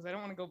motivation because I don't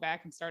want to go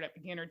back and start at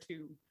beginner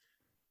two.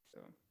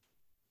 So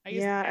I use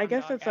the Yeah, I Down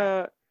guess Dog it's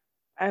app.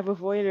 a. I've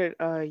avoided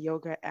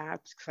yoga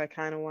apps because I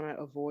kind of want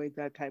to avoid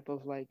that type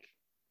of like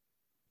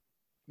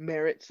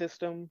merit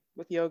system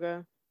with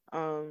yoga.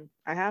 I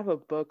have a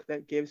book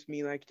that gives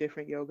me like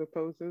different yoga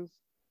poses,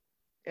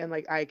 and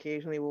like I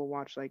occasionally will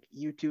watch like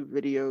YouTube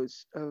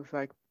videos of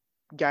like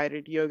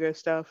guided yoga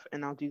stuff,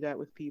 and I'll do that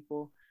with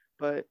people.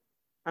 But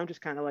I'm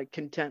just kind of like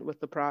content with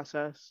the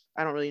process.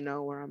 I don't really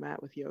know where I'm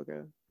at with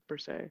yoga per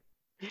se.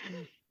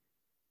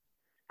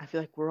 I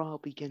feel like we're all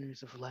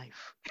beginners of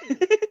life.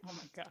 Oh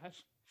my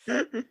gosh.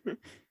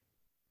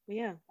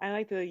 Yeah, I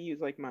like to use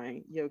like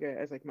my yoga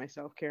as like my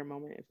self-care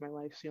moment if my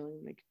life's feeling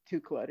like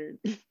too cluttered.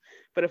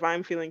 But if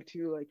I'm feeling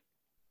too like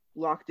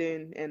locked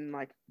in and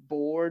like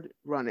bored,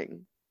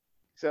 running.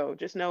 So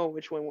just know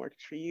which one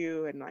works for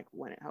you and like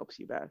when it helps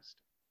you best.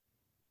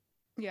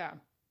 Yeah.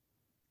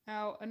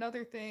 Now,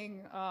 another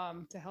thing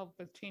to help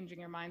with changing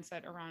your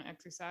mindset around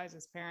exercise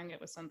is pairing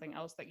it with something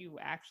else that you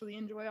actually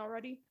enjoy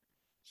already.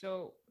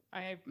 So,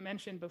 I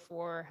mentioned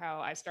before how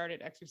I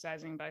started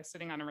exercising by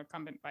sitting on a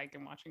recumbent bike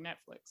and watching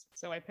Netflix.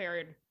 So, I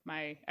paired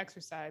my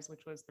exercise,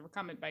 which was the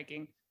recumbent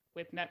biking,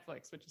 with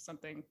Netflix, which is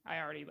something I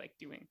already like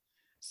doing.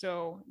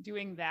 So,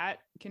 doing that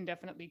can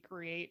definitely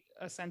create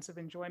a sense of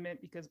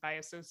enjoyment because by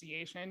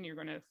association, you're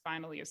going to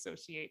finally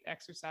associate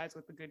exercise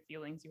with the good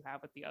feelings you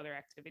have with the other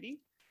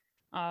activity.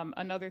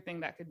 Another thing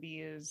that could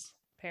be is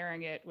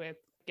pairing it with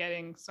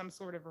getting some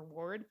sort of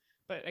reward.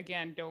 But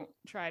again, don't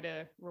try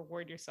to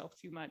reward yourself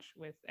too much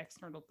with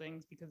external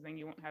things because then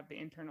you won't have the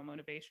internal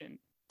motivation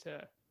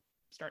to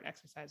start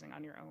exercising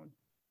on your own.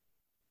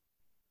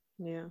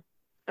 Yeah.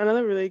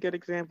 Another really good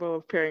example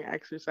of pairing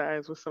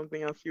exercise with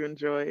something else you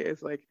enjoy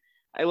is like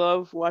I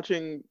love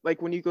watching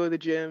like when you go to the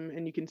gym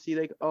and you can see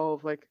like all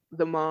of like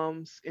the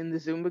moms in the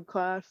Zumba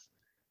class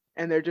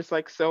and they're just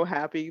like so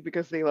happy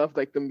because they love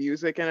like the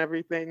music and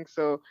everything.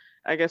 So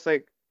I guess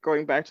like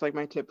going back to like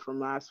my tip from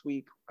last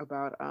week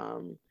about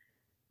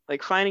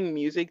like finding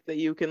music that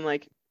you can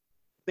like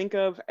think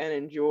of and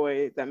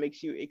enjoy that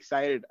makes you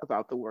excited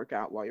about the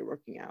workout while you're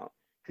working out.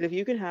 Because if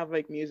you can have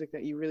like music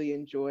that you really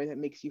enjoy that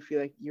makes you feel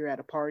like you're at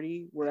a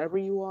party wherever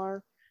you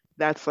are,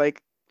 that's like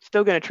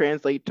still going to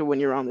translate to when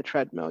you're on the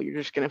treadmill. You're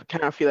just going to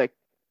kind of feel like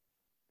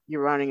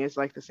you're running is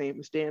like the same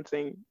as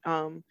dancing.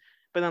 But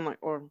then like,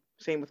 or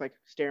same with like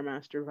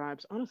Stairmaster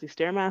vibes. Honestly,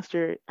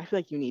 Stairmaster, I feel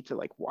like you need to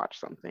like watch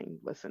something,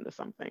 listen to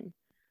something.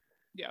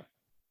 Yeah.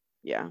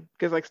 Yeah,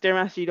 because like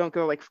Stairmaster, you don't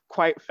go like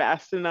quite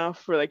fast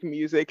enough for like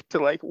music to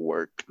like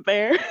work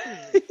there.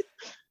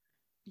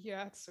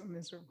 Yeah, it's so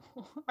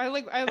miserable. I I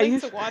like to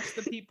used watch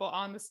the people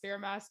on the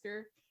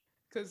Stairmaster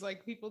because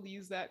like people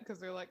use that because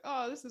they're like,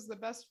 oh, this is the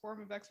best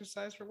form of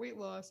exercise for weight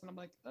loss, and I'm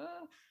like,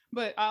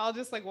 but I'll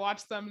just like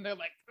watch them. And they're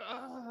like,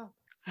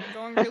 they're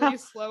going really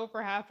slow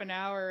for half an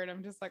hour, and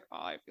I'm just like, oh,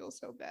 I feel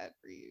so bad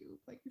for you.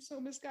 Like you're so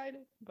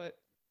misguided. But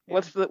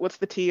yeah. what's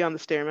the T on the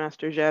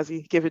Stairmaster,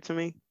 Jazzy? Give it to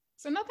me.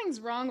 So nothing's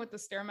wrong with the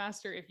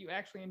Stairmaster if you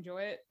actually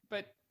enjoy it,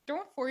 but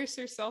don't force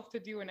yourself to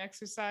do an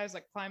exercise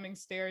like climbing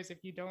stairs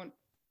if you don't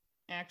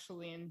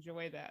actually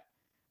enjoy that.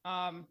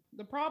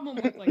 The problem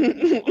with like the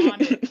people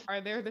on it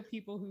are they're the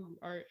people who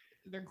are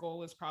their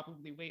goal is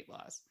probably weight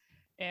loss.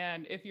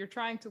 And if you're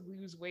trying to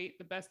lose weight,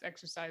 the best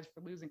exercise for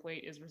losing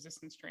weight is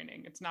resistance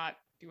training. It's not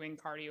doing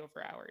cardio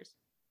for hours.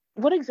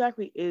 What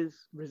exactly is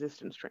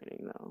resistance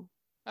training though?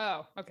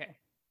 Oh, okay.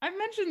 I've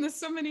mentioned this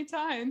so many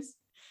times.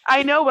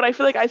 I know, but I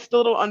feel like I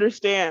still don't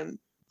understand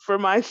for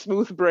my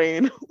smooth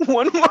brain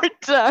one more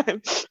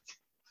time.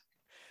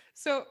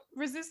 So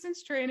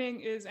resistance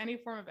training is any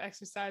form of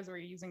exercise where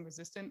you're using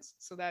resistance.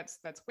 So that's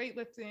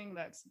weightlifting,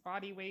 that's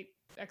body weight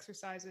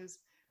exercises.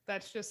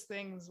 That's just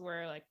things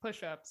where like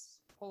push-ups,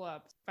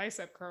 pull-ups,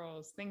 bicep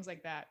curls, things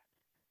like that.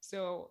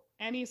 So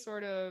any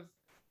sort of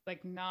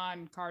like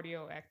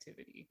non-cardio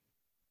activity.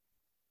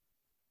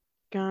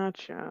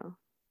 Gotcha.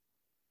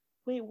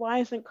 Wait, why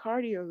isn't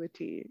cardio the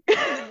T?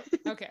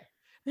 Okay.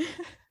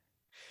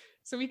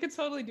 So we could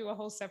totally do a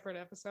whole separate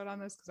episode on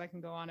this because I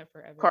can go on it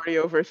forever.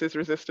 Cardio versus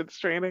resistance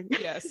training.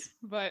 Yes,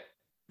 but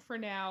for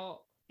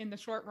now, in the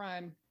short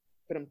run,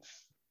 But I'm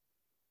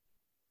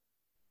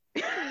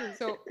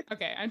so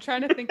okay, I'm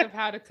trying to think of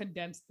how to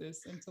condense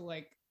this into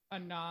like a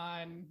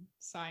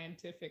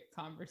non-scientific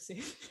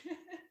conversation.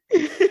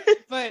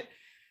 But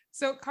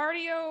so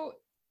cardio,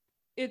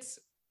 it's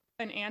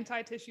an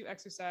anti-tissue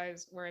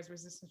exercise, whereas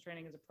resistance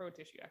training is a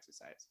pro-tissue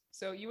exercise.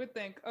 So you would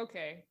think,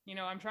 okay,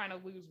 I'm trying to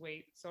lose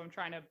weight, so I'm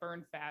trying to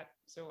burn fat,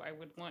 so I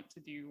would want to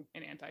do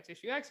an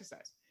anti-tissue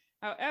exercise.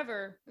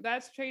 However,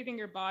 that's training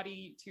your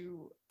body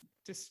to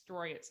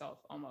destroy itself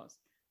almost.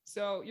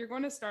 So you're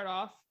going to start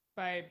off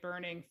by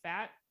burning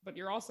fat, but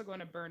you're also going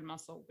to burn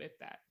muscle with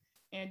that.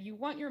 And you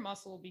want your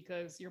muscle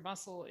because your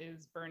muscle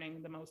is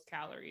burning the most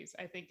calories.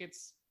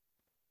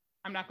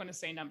 I'm not going to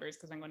say numbers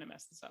because I'm going to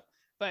mess this up,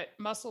 but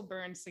muscle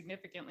burns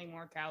significantly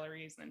more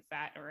calories than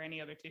fat or any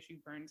other tissue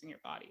burns in your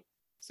body.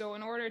 So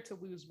in order to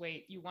lose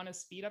weight, you want to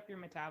speed up your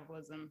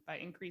metabolism by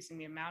increasing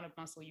the amount of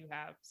muscle you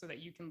have so that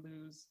you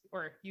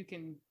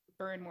can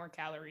burn more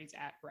calories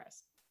at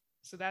rest.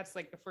 So that's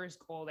like the first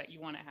goal that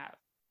you want to have.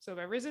 So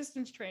by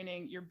resistance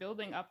training, you're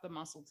building up the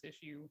muscle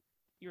tissue,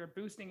 you're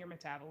boosting your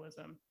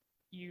metabolism.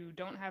 You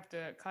don't have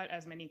to cut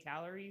as many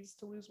calories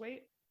to lose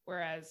weight.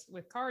 Whereas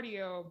with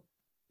cardio,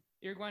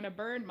 you're going to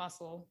burn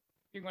muscle,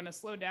 you're going to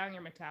slow down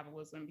your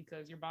metabolism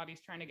because your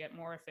body's trying to get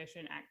more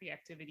efficient at the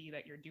activity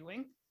that you're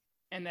doing.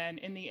 And then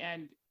in the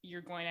end,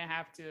 you're going to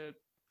have to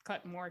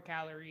cut more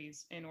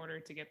calories in order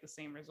to get the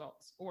same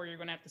results, or you're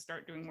going to have to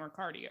start doing more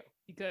cardio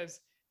because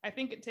I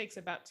think it takes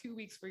about 2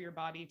 weeks for your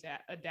body to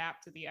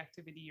adapt to the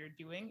activity you're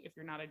doing if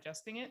you're not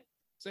adjusting it.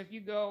 So if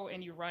you go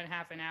and you run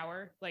half an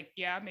hour, like,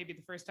 yeah, maybe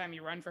the first time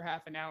you run for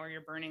half an hour,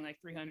 you're burning like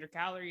 300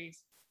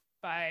 calories.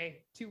 By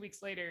 2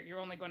 weeks later, you're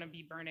only going to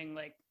be burning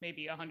like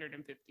maybe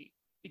 150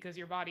 because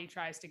your body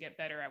tries to get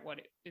better at what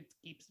it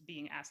keeps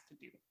being asked to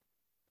do.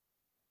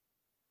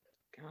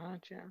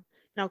 Gotcha.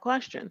 Now,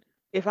 question.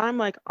 If I'm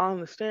like on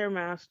the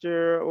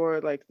Stairmaster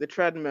or like the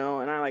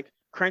treadmill and I like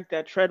crank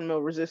that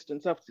treadmill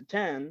resistance up to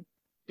 10,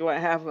 do I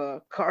have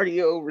a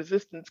cardio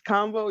resistance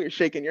combo? You're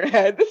shaking your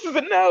head. This is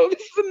a no.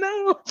 This is a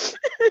no.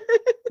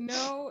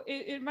 No,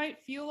 it might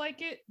feel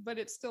like it, but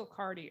it's still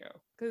cardio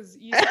because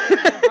you still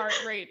have your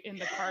heart rate in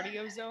the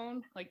cardio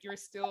zone. Like you're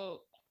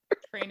still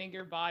training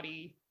your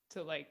body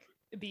to like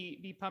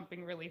be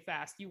pumping really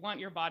fast. You want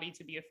your body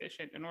to be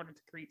efficient in order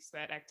to create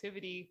that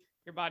activity.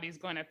 Your body's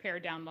going to pare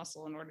down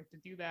muscle in order to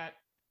do that.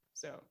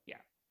 So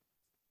yeah.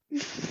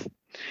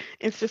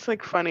 It's just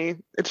like funny.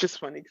 It's just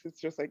funny because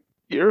it's just like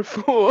You're a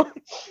fool.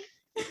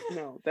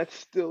 No, that's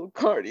still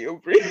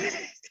cardio breathing.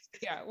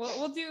 Yeah,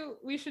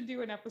 we should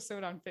do an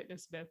episode on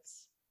fitness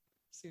myths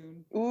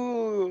soon.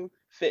 Ooh,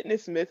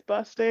 fitness myth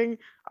busting.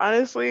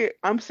 Honestly,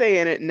 I'm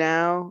saying it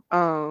now.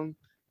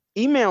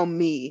 Email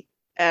me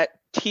at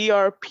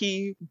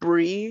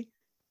trpbrie,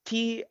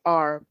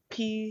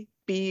 trpbrie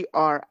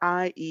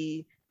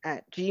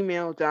at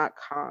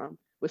gmail.com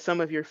with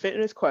some of your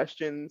fitness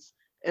questions,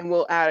 and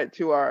we'll add it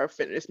to our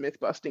fitness myth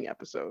busting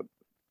episode.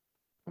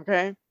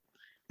 Okay?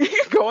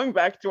 Going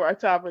back to our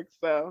topics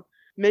though,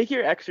 make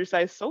your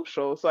exercise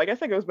social. So I guess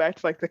that goes back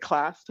to like the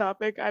class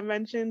topic I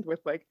mentioned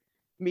with like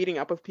meeting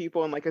up with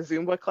people in like a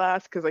Zumba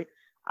class. Cause like,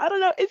 I don't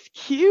know, it's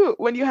cute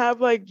when you have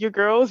like your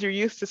girls you're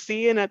used to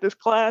seeing at this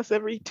class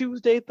every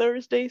Tuesday,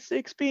 Thursday,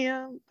 6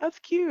 p.m. That's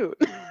cute.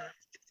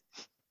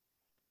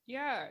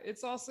 Yeah,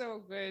 it's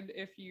also good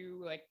if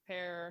you like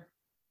pair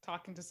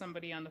talking to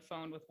somebody on the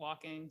phone with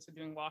walking. So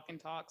doing walk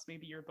and talks,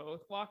 maybe you're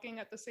both walking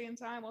at the same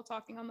time while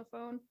talking on the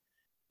phone.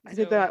 I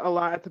did So that a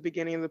lot at the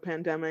beginning of the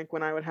pandemic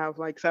when I would have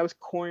like, so I was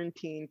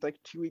quarantined like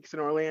 2 weeks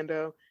in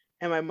Orlando,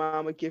 and my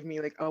mom would give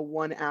me like a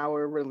 1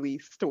 hour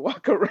release to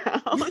walk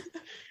around.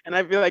 And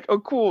I'd be like, oh,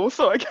 cool.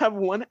 So I have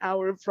 1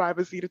 hour of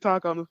privacy to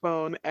talk on the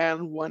phone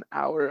and 1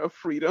 hour of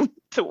freedom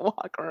to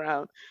walk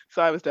around.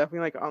 So I was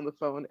definitely like on the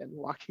phone and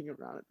walking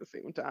around at the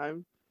same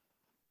time.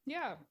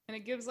 yeah, and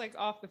it gives like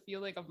off the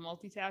feeling of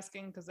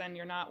multitasking because then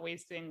you're not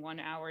wasting 1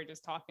 hour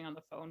just talking on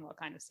the phone while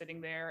kind of sitting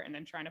there and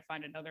then trying to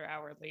find another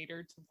hour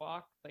later to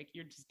walk. Like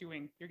you're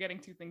getting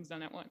two things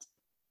done at once.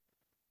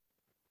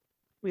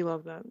 We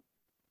love that.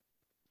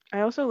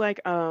 I also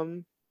like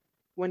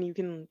when you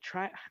can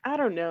try, I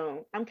don't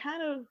know. I'm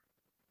kind of,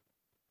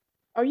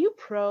 are you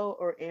pro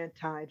or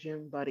anti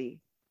gym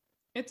buddy?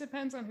 It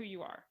depends on who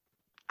you are.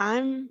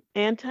 I'm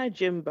anti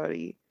gym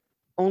buddy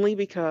only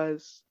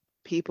because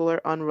people are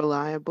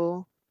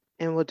unreliable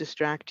and will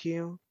distract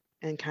you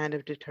and kind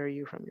of deter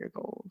you from your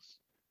goals.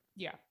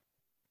 Yeah,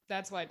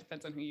 that's why it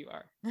depends on who you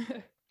are.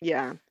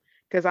 Yeah.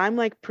 Cause I'm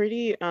like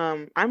pretty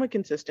I'm a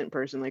consistent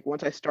person. Like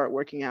once I start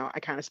working out,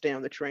 I kind of stay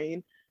on the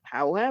train.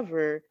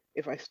 However,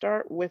 if I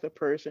start with a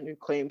person who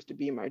claims to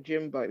be my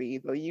gym buddy,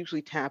 they'll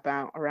usually tap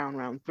out around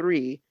round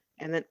 3,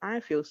 and then I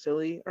feel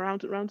silly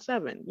around round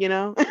 7, you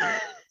know?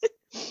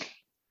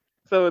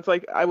 So it's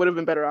like I would have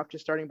been better off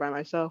just starting by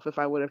myself if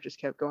I would have just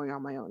kept going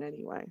on my own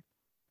anyway.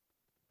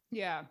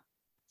 Yeah.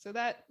 So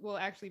that will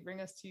actually bring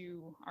us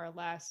to our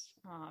last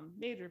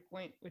major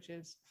point, which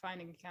is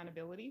finding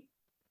accountability.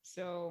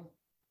 So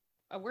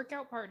a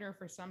workout partner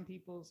for some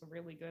people is a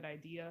really good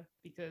idea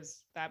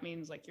because that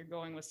means like you're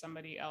going with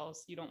somebody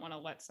else. You don't want to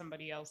let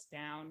somebody else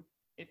down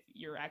if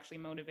you're actually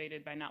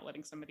motivated by not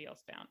letting somebody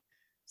else down.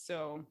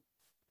 So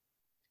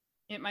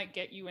it might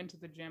get you into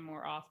the gym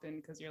more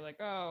often because you're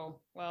like, oh,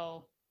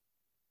 well,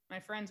 my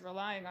friend's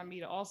relying on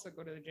me to also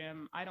go to the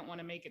gym. I don't want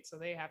to make it so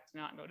they have to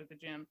not go to the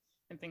gym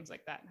and things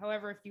like that.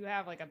 However, if you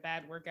have like a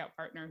bad workout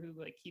partner who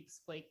like keeps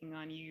flaking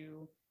on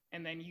you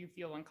and then you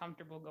feel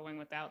uncomfortable going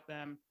without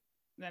them,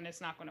 then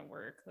it's not going to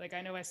work. Like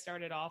I know I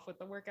started off with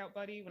the workout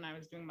buddy when I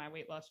was doing my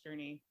weight loss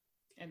journey,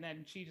 and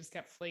then she just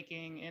kept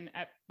flaking. And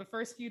at the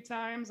first few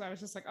times, I was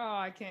just like, oh,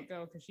 I can't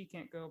go because she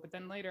can't go. But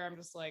then later, I'm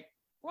just like,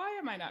 why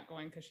am I not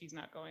going because she's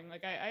not going?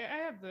 Like I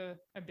have the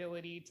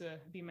ability to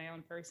be my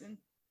own person.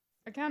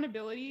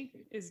 Accountability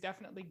is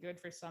definitely good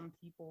for some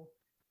people.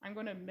 I'm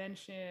going to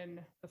mention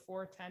the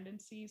four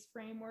tendencies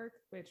framework,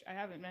 which I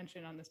haven't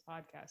mentioned on this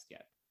podcast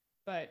yet,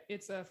 but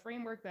it's a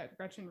framework that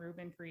Gretchen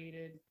Rubin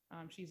created.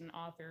 She's an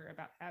author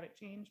about habit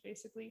change,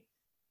 basically.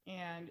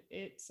 And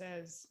it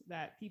says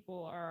that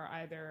people are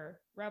either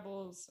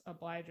rebels,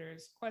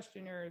 obligers,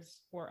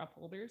 questioners, or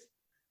upholders.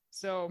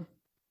 So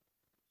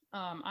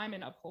I'm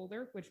an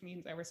upholder, which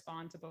means I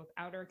respond to both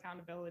outer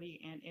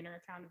accountability and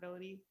inner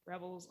accountability.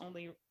 Rebels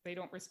only, they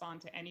don't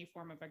respond to any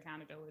form of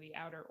accountability,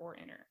 outer or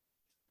inner.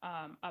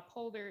 Not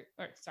upholders.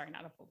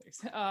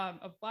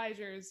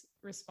 Obligers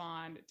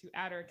respond to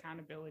outer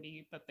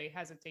accountability, but they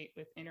hesitate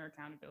with inner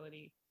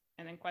accountability.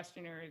 And then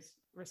questioners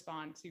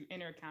respond to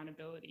inner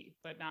accountability,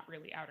 but not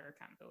really outer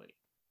accountability.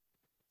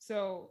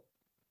 So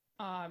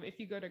if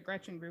you go to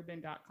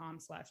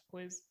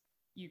gretchenrubin.com/quiz,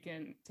 you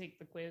can take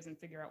the quiz and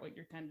figure out what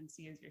your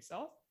tendency is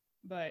yourself.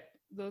 But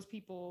those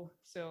people,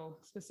 so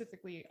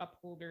specifically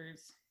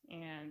upholders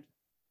and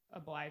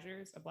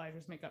obligers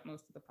make up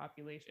most of the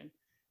population.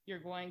 You're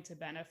going to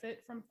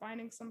benefit from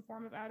finding some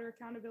form of outer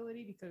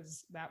accountability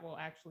because that will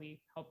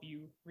actually help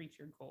you reach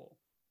your goal.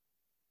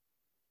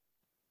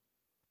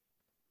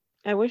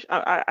 I wish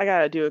I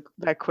gotta do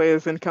that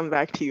quiz and come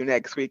back to you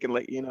next week and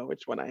let you know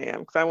which one I am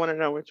because I want to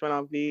know which one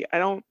I'll be. I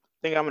don't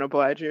think I'm an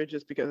obliger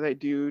just because I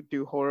do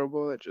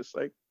horrible at just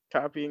like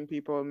copying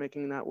people and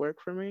making that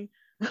work for me.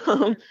 You're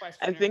Um, a I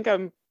questioner. think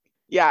I'm.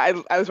 Yeah,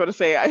 I was about to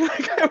say I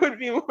like I would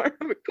be more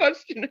of a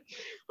questioner,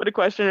 but a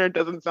questioner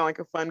doesn't sound like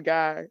a fun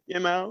guy, you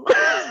know.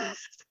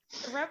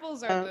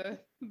 Rebels are uh,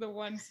 the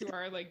ones who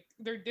are like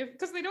they're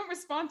because they don't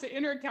respond to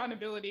inner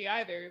accountability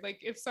either. Like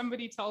if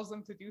somebody tells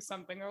them to do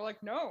something, they're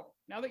like, no.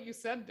 Now that you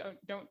said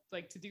don't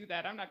like to do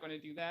that, I'm not going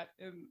to do that.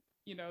 And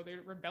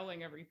they're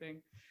rebelling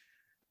everything.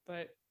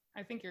 But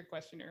I think you're a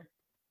questioner.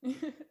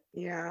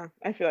 Yeah,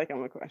 I feel like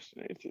I'm a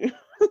questioner too.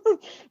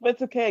 But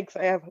it's okay because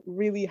I have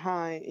really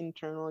high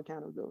internal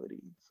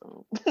accountability.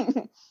 So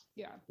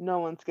Yeah. no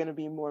one's gonna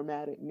be more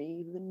mad at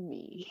me than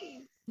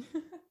me.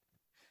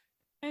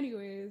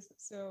 Anyways,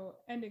 so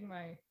ending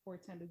my four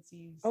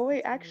tendencies Oh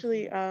wait,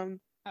 actually, explanation.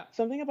 Oh,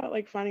 something about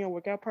like finding a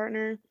workout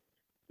partner.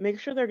 Make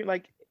sure they're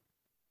like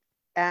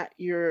at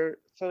your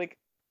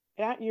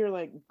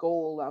like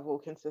goal level,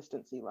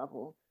 consistency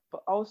level,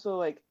 but also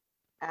like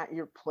at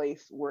your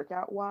place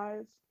workout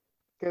wise.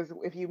 Because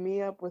if you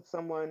meet up with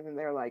someone and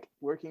they're like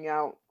working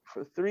out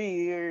for 3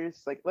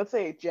 years, like let's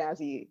say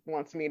Jazzy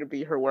wants me to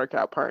be her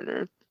workout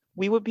partner,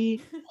 we would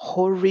be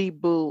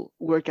horrible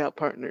workout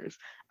partners.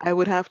 I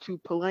would have to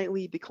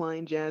politely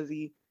decline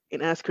Jazzy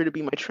and ask her to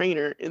be my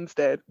trainer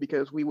instead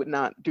because we would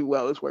not do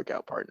well as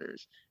workout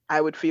partners. I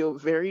would feel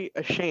very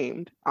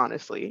ashamed,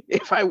 honestly,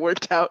 if I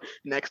worked out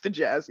next to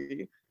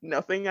Jazzy.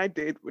 Nothing I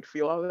did would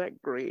feel all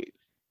that great.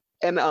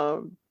 And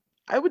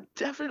I would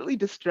definitely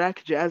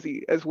distract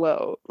Jazzy as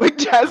well. Like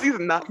Jazzy's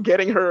not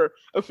getting her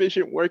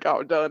efficient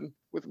workout done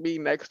with me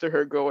next to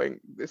her going,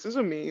 "This is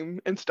a meme,"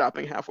 and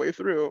stopping halfway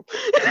through.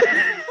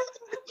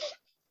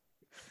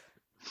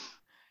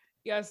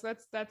 yes,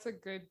 that's a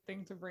good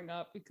thing to bring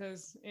up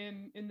because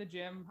in the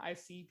gym I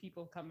see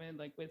people come in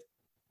like with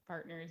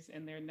partners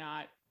and they're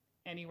not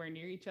anywhere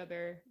near each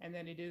other, and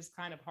then it is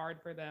kind of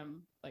hard for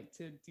them like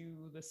to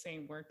do the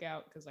same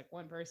workout because like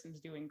one person's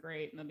doing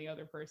great and then the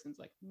other person's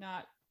like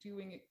not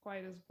doing it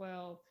quite as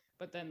well,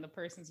 but then the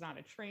person's not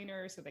a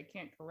trainer so they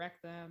can't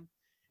correct them,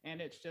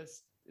 and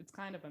it's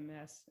kind of a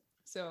mess.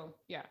 So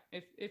yeah,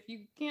 if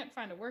you can't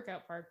find a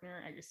workout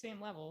partner at your same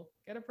level,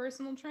 get a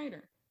personal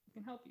trainer who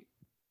can help you.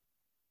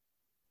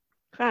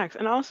 Facts.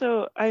 And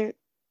also, I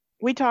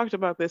we talked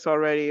about this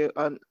already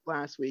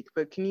last week,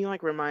 but can you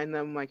like remind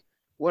them like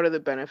what are the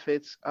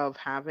benefits of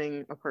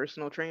having a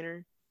personal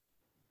trainer?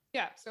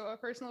 Yeah, so a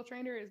personal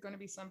trainer is going to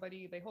be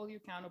somebody they hold you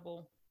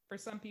accountable. For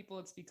some people,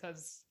 it's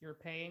because you're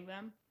paying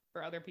them.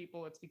 For other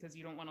people, it's because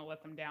you don't want to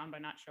let them down by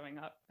not showing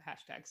up.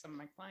 Hashtag some of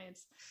my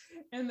clients.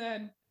 And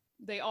then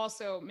they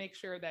also make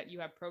sure that you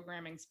have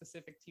programming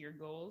specific to your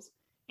goals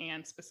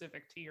and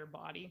specific to your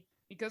body.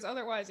 Because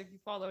otherwise, if you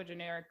follow a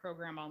generic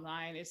program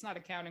online, it's not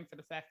accounting for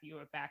the fact that you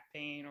have back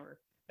pain or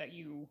that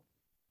you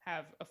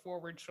have a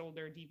forward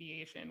shoulder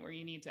deviation where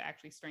you need to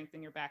actually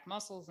strengthen your back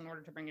muscles in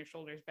order to bring your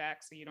shoulders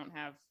back so you don't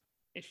have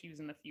issues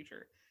in the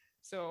future.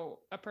 So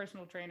a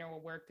personal trainer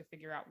will work to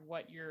figure out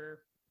what your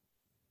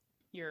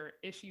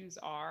issues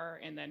are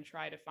and then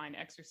try to find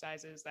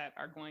exercises that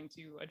are going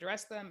to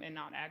address them and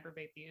not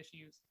aggravate the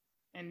issues,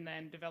 and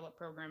then develop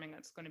programming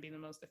that's going to be the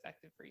most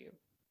effective for you.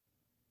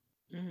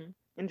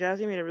 And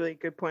Jazzy made a really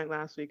good point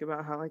last week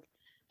about how like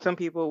some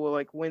people will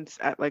like wince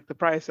at like the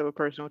price of a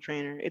personal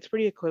trainer. It's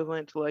pretty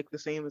equivalent to like the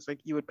same as like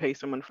you would pay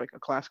someone for like a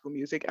classical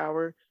music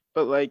hour,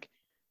 but like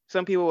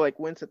some people like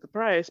wince at the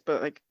price,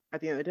 but like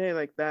at the end of the day,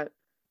 like that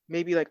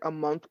maybe like a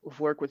month of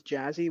work with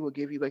Jazzy will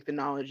give you like the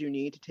knowledge you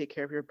need to take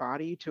care of your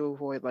body to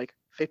avoid like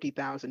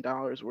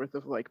 $50,000 worth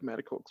of like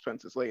medical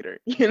expenses later,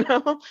 you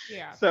know?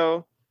 Yeah,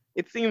 So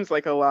it seems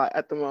like a lot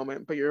at the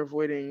moment, but you're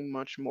avoiding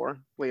much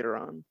more later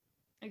on.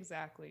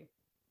 exactly.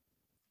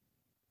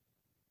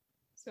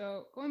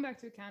 So going back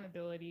to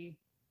accountability,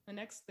 the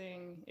next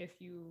thing, if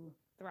you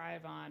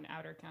thrive on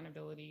outer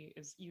accountability,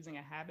 is using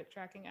a habit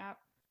tracking app.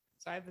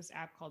 So I have this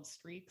app called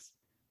Streaks,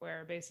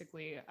 where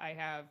basically I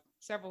have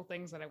several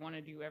things that I want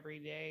to do every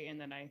day, and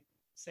then I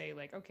say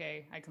like,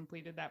 okay, I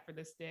completed that for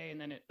this day, and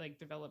then it like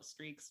develops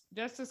streaks,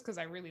 just because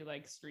I really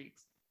like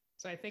streaks.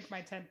 So I think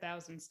my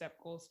 10,000 step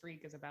goal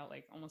streak is about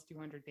like almost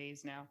 200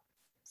 days now.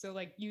 So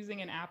like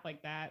using an app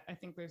like that, I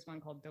think there's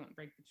one called Don't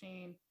Break the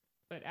Chain,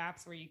 but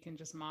apps where you can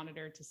just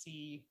monitor to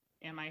see,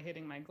 am I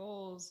hitting my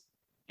goals,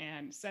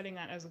 and setting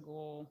that as a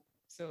goal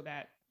so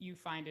that you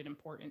find it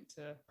important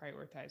to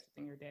prioritize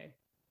within your day.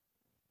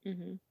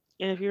 Hmm.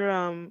 And if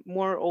you're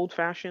more old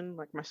fashioned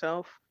like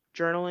myself,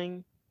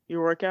 journaling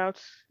your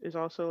workouts is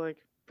also like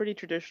pretty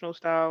traditional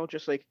style,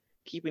 just like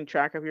keeping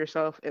track of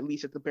yourself at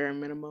least at the bare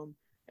minimum,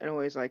 and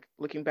always like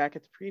looking back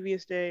at the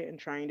previous day and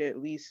trying to at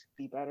least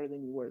be better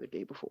than you were the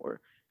day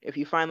before. If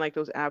you find like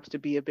those apps to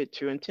be a bit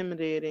too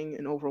intimidating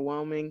and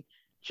overwhelming,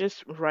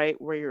 just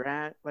write where you're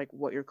at, like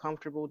what you're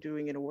comfortable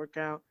doing in a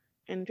workout,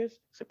 and just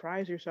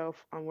surprise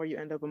yourself on where you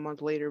end up a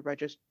month later by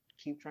just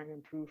keep trying to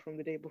improve from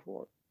the day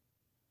before.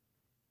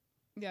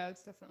 Yeah,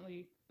 it's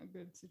definitely a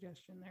good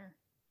suggestion there.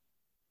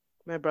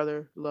 My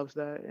brother loves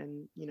that,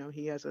 and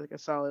he has like a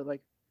solid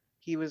like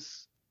he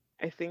was,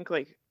 I think,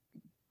 like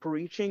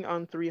breaching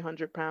on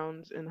 300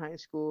 pounds in high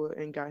school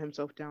and got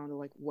himself down to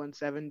like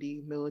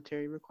 170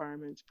 military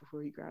requirements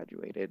before he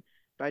graduated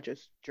by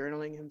just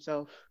journaling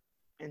himself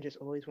and just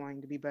always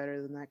wanting to be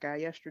better than that guy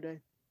yesterday.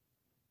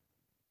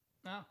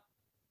 Oh,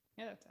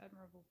 yeah, that's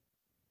admirable.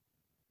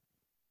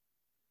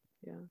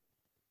 Yeah.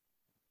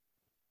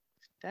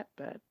 Step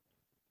bet.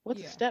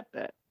 What's a Yeah. step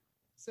bet?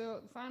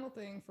 So the final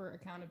thing for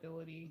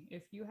accountability,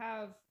 if you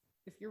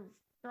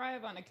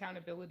thrive on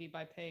accountability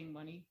by paying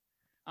money,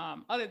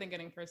 other than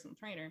getting a personal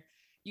trainer,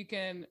 you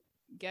can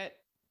get,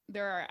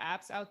 there are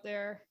apps out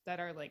there that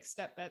are like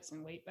step bets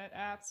and weight bet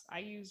apps. I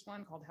use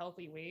one called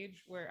Healthy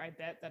Wage where I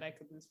bet that I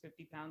could lose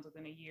 50 pounds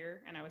within a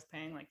year, and I was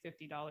paying like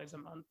 $50 a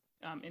month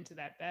into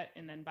that bet.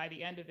 And then by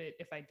the end of it,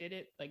 if I did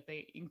it, like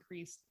they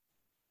increased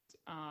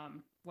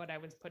what I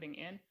was putting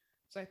in.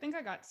 So I think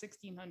I got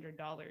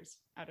 $1,600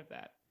 out of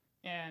that.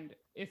 And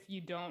if you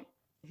don't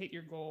hit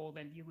your goal,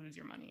 then you lose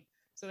your money.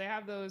 So they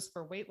have those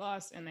for weight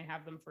loss, and they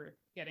have them for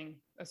getting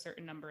a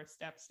certain number of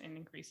steps and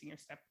increasing your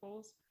step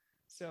goals.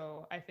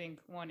 So I think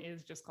one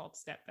is just called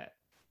Step Bet.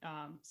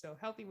 So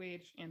Healthy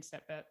Wage and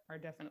Step Bet are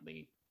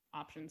definitely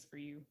options for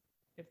you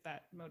if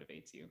that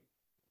motivates you.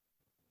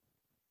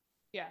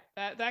 Yeah,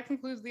 that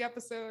concludes the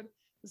episode.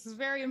 This is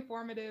very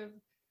informative.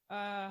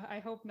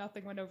 I hope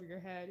nothing went over your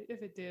head.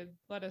 If it did,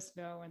 let us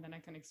know, and then I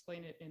can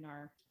explain it in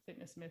our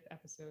Fitness Myth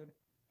episode.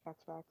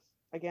 Facts, facts.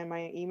 Again,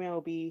 my email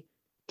will be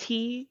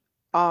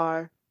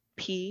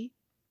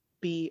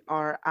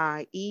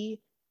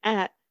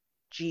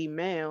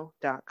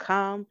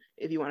trpbrie@gmail.com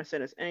if you want to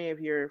send us any of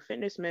your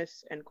fitness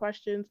myths and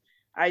questions.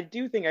 I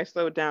do think I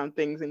slowed down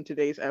things in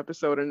today's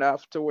episode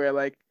enough to where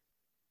like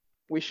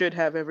we should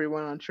have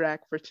everyone on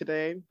track for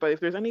today. But if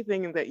there's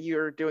anything that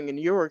you're doing in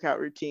your workout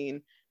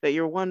routine that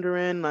you're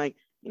wondering, like,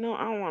 I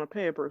don't want to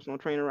pay a personal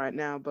trainer right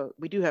now, but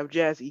we do have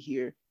Jazzy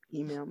here,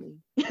 email me.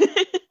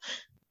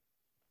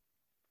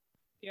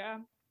 Yeah.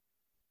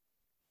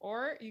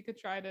 Or you could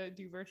try to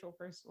do virtual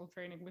personal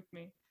training with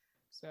me.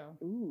 So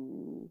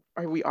Ooh,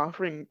 are we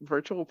offering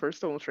virtual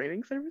personal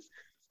training service?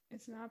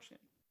 it's an option.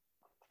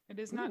 It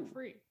is not Ooh.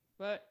 free,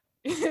 but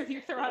if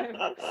you thrive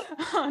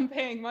on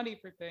paying money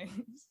for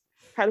things.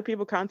 How do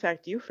people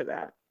contact you for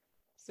that?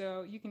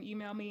 So you can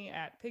email me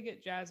at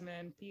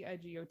pigotjasmine,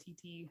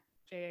 PIGOTTJASMINE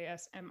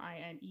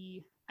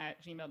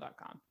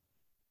 @gmail.com.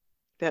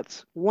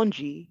 That's one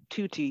G,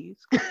 two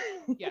T's.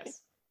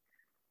 Yes,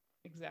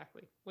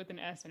 exactly. With an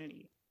S and an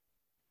E.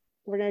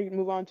 We're going to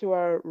move on to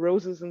our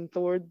roses and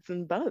thorns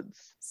and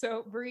buds.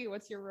 So, Bree,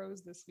 what's your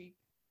rose this week?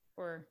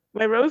 Or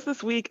My rose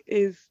this week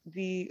is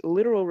the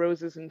literal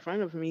roses in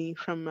front of me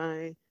from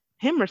my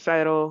hymn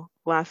recital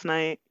last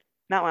night.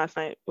 Not last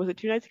night. Was it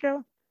 2 nights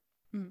ago?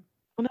 Mm.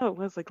 Well, no, it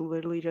was like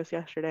literally just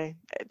yesterday.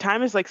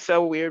 Time is like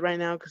so weird right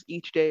now because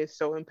each day is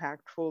so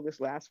impactful. This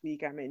last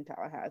week I'm in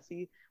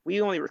Tallahassee.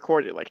 We only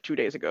recorded like 2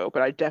 days ago,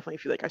 but I definitely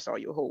feel like I saw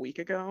you a whole week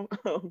ago.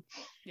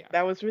 Yeah.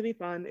 That was really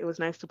fun. It was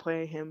nice to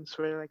play hymns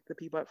for like the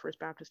people at First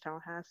Baptist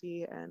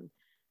Tallahassee and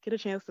get a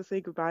chance to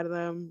say goodbye to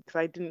them because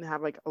I didn't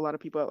have like a lot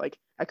of people like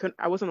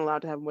I wasn't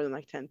allowed to have more than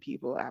like 10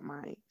 people at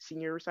my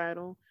senior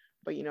recital,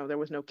 but there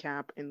was no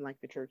cap in like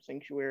the church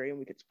sanctuary and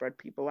we could spread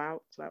people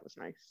out, so that was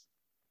nice.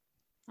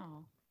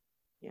 Oh,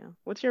 Yeah.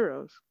 What's your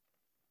rose?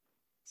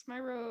 it's my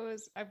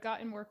rose. I've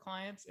gotten more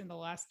clients in the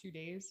last 2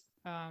 days.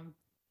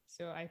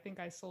 So I think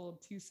I sold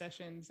 2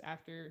 sessions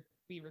after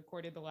we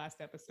recorded the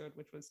last episode,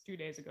 which was 2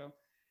 days ago.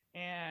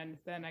 And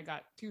then I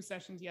got 2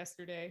 sessions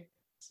yesterday.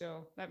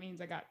 So that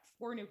means I got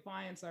 4 new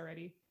clients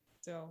already.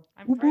 So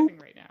I'm Whoop, thriving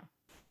whoop. right now.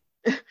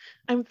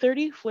 I'm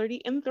 30,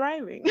 flirty, and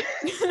thriving.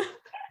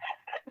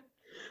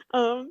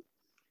 um,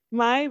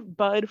 my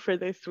bud for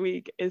this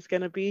week is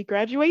gonna be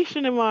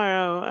graduation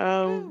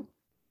tomorrow. Woo!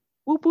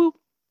 Whoop whoop.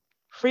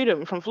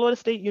 Freedom from Florida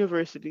State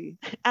University.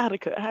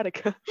 Attica,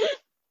 Attica.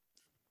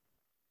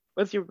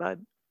 What's your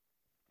bud?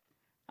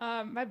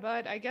 My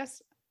bud, I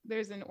guess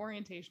there's an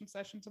orientation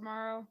session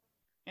tomorrow,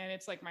 and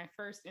it's like my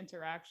first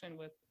interaction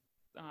with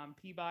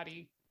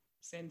Peabody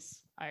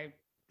since I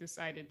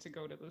decided to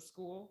go to the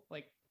school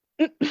like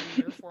 3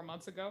 or 4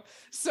 months ago.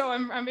 So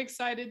I'm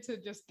excited to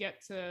just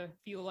get to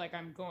feel like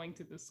I'm going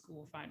to the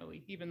school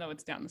finally, even though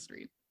it's down the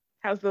street.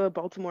 How's the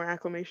Baltimore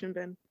acclimation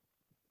been?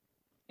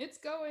 It's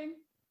going.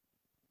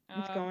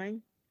 It's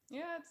going.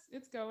 Yeah,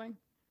 it's going.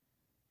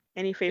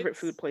 Any favorite It's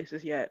food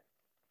places yet?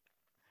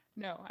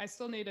 No, I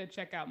still need to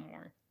check out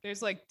more.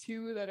 There's like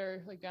 2 that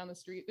are like down the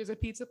street. There's a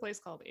pizza place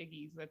called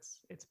Iggy's.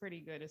 It's pretty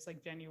good. It's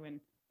like genuine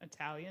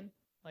Italian.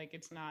 Like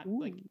it's not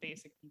like Ooh.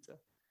 basic pizza.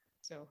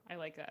 So I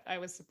like that. I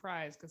was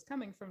surprised because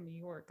coming from New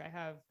York, I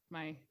have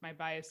my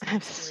biases I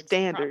have towards proper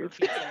standards.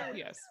 pizza.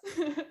 Yes.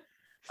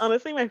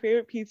 Honestly, my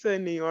favorite pizza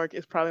in New York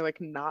is probably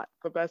like not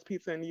the best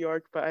pizza in New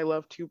York, but I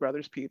love Two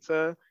Brothers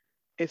Pizza.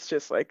 It's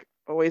just like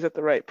always at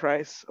the right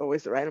price,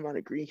 always the right amount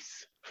of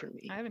grease for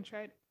me. I haven't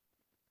tried.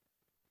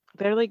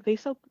 They're like they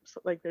sell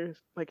like there's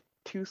like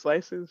 2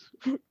 slices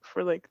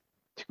for like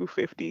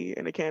 2.50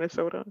 in a can of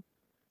soda.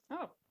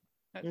 Oh,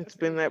 It's that's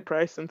been really that good.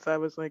 price since I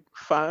was like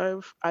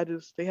 5.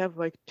 They have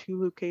like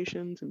 2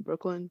 locations in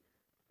Brooklyn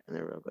and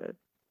they're real good.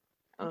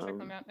 I'll check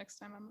them Um out next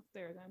time I'm up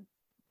there then.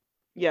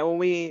 yeah,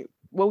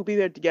 we'll be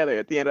there together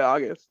at the end of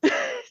August.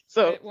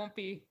 So It won't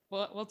be.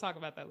 We'll talk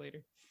about that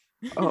later.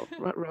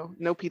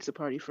 no pizza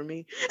party for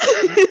me.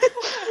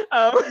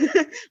 um,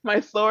 my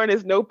thorn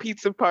is no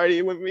pizza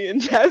party when me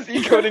and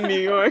Jazzy go to New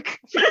York.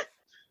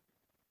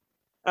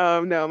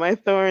 No, my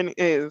thorn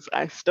is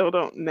I still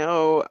don't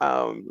know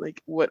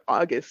like what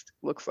August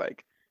looks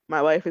like.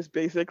 My life is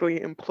basically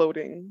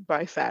imploding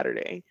by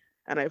Saturday.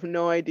 and I have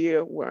no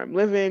idea where I'm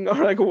living or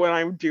like what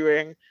I'm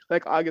doing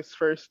like August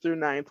 1st through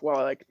 9th while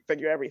I like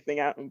figure everything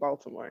out in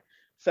Baltimore.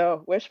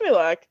 So wish me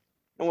luck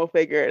and we'll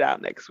figure it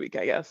out next week,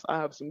 I guess.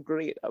 I'll have some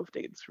great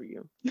updates for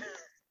you.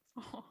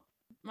 Oh,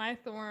 my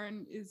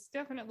thorn is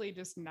definitely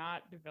just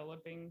not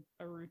developing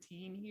a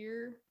routine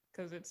here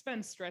because it's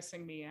been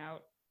stressing me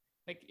out.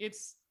 Like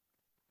it's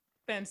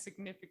been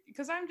significant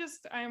because I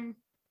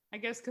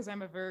guess because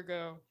I'm a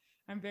Virgo,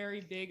 I'm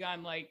very big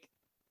on like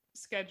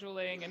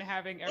scheduling and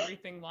having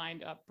everything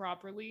lined up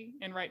properly.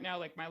 And right now,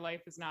 like my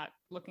life is not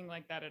looking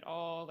like that at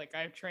all. Like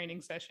I have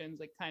training sessions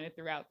like kind of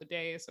throughout the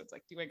day. So it's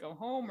like, do I go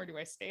home or do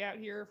I stay out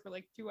here for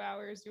like 2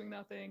 hours doing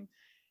nothing?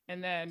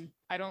 And then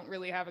I don't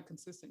really have a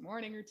consistent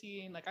morning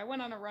routine. Like I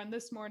went on a run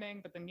this morning,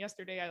 but then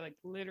yesterday I like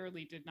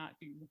literally did not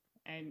do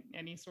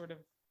any sort of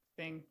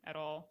thing at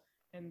all.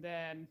 And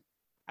then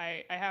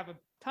I have a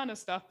ton of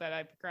stuff that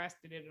I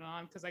procrastinated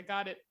on because I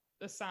got it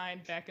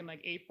assigned back in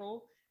like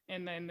April,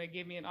 and then they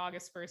gave me an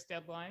August 1st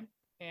deadline.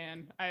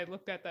 And I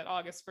looked at that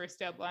August 1st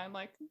deadline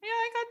like, yeah,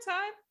 I got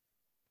time.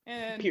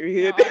 And now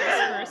Period.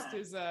 August 1st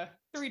is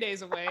 3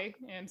 days away,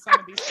 and some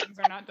of these things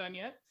are not done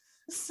yet.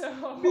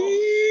 So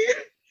Me?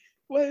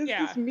 What is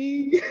yeah. this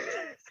me?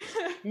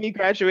 Me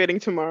graduating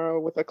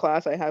tomorrow with a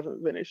class I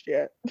haven't finished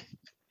yet.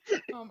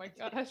 Oh my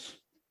gosh.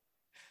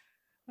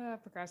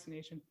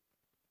 Procrastination.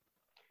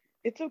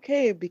 It's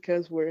okay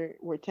because we're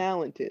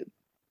talented.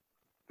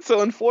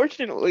 So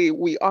unfortunately,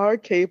 we are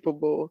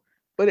capable,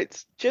 but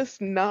it's just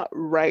not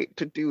right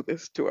to do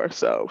this to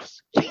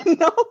ourselves. You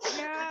know?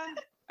 Yeah.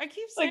 I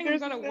keep Like saying I'm there's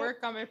going to no work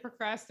on my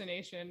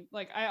procrastination.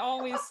 Like I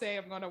always say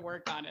I'm going to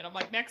work on it. I'm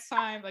like next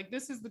time, like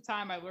this is the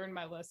time I learn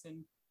my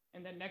lesson.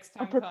 And then next a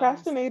time comes,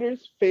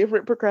 procrastinator's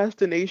favorite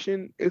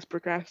procrastination is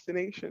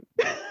procrastination.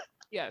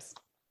 yes,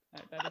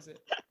 that is it.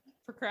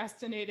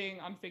 Procrastinating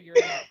on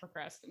figuring out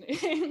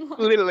procrastinating. Like,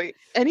 Literally,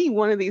 any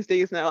one of these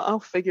days now, I'll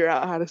figure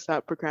out how to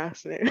stop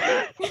procrastinating.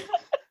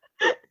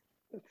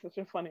 It's such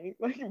a funny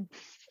like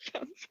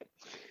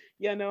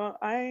yeah, no,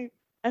 I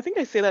think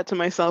I say that to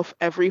myself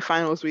every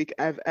finals week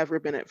I've ever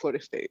been at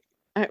Florida State.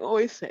 I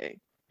always say,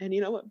 and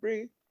you know what,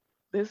 Bree?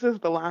 This is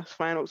the last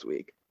finals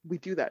week. We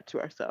do that to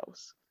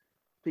ourselves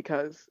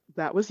because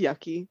that was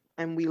yucky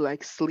and we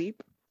like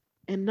sleep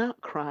and not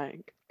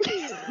crying.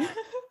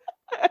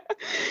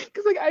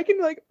 Cause like I can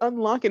like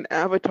unlock an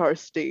avatar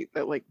state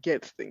that like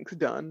gets things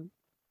done.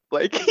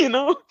 Like,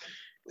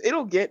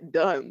 it'll get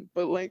done,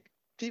 but like,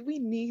 did we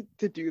need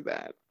to do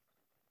that?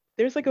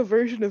 There's like a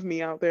version of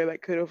me out there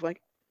that could have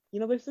like,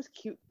 there's this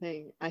cute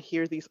thing I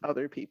hear these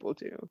other people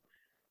do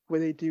where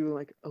they do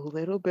like a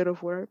little bit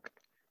of work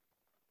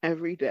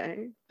every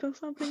day till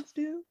something's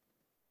due.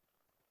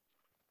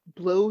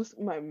 Blows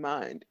my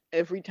mind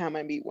every time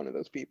I meet one of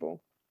those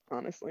people,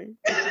 honestly.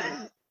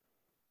 I'm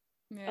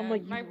man,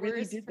 like, you my really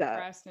worst did that.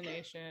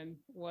 procrastination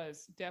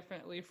was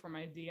definitely for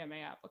my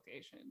DMA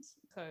applications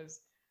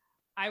because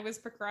I was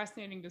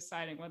procrastinating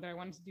deciding whether I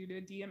wanted to do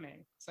the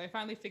DMA. So I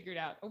finally figured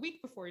out a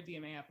week before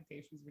DMA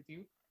applications were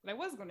due that I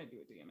was going to do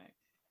a DMA.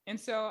 And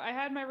so I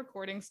had my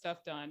recording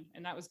stuff done,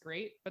 and that was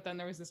great. But then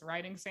there was this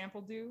writing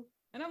sample due.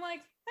 And I'm like,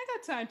 I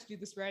got time to do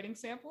this writing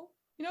sample.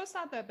 It's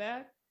not that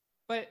bad.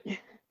 But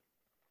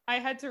I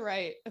had to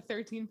write a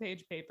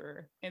 13-page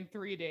paper in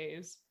 3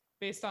 days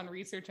based on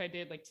research I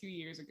did like 2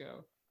 years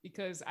ago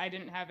because I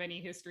didn't have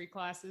any history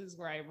classes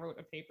where I wrote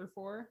a paper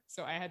for.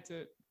 So I had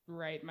to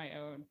write my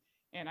own.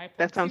 And I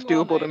That pulled sounds two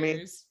doable to me.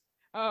 all-nighters.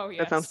 Oh,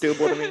 That sounds yes.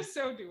 doable to me.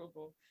 So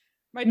doable.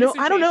 My No,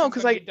 I don't know, dissertation's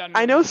because going to be like done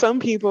I in a know month. some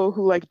people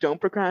who like don't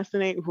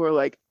procrastinate who are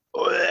like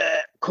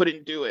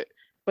couldn't do it,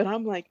 but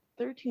I'm like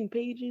 13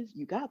 pages.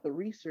 You got the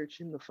research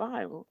in the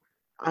file.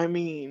 I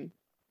mean,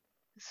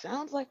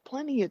 sounds like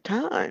plenty of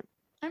time.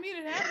 I mean,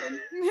 it happened.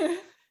 I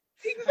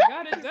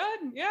got it Exactly.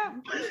 done. Yeah.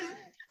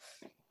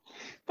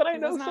 But I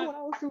Because that's know not, someone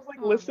else who's like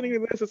oh, listening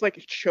man. to this is like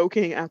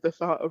choking at the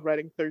thought of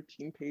writing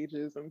 13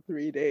 pages in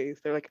 3 days.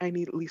 They're like, I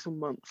need at least a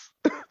month.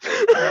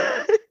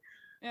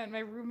 And my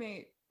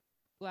roommate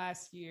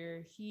last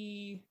year,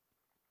 he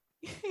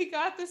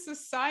got this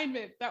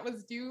assignment that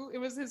was due. It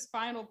was his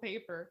final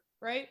paper,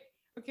 right?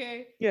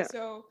 Okay. Yeah.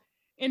 So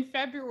in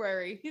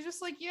February, he's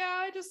just like, yeah,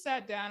 I just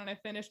sat down and I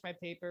finished my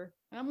paper.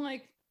 And I'm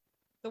like,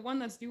 the one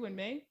that's due in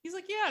May? He's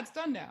like, yeah, it's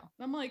done now.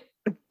 And I'm like,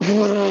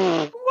 who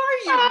are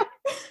you?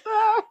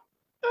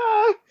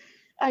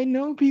 I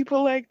know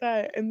people like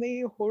that and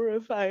they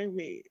horrify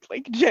me.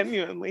 Like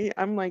genuinely.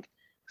 I'm like,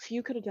 so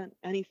you could have done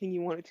anything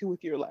you wanted to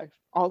with your life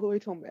all the way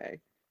till May.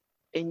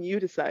 And you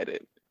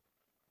decided.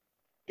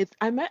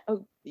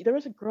 There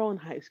was a girl in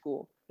high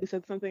school who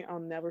said something I'll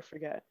never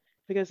forget.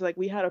 Because like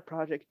we had a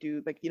project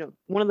due, like,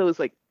 one of those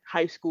like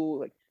high school,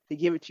 like they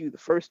give it to you the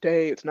first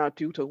day, it's not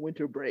due till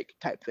winter break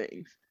type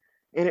things.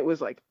 And it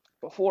was like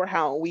before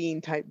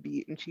Halloween type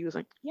beat. And she was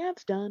like, yeah,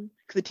 it's done.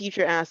 Because the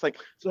teacher asked, like,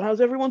 so how's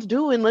everyone's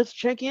doing? Let's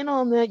check in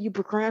on that, you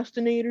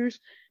procrastinators.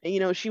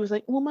 And she was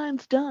like, well,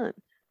 mine's done.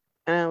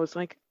 And I was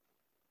like,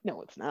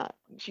 no, it's not.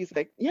 And she's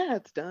like, yeah,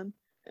 it's done.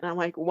 And I'm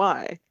like,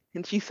 why?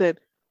 And she said,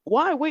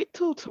 why wait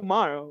till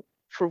tomorrow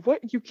for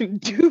what you can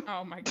do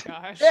Oh my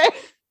gosh. today?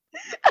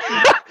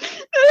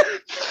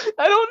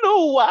 I don't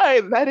know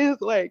why that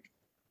is like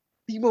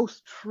the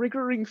most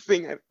triggering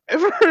thing I've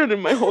ever heard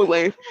in my whole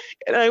life.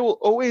 And I will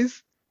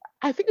always,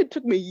 I think it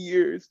took me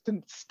years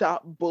to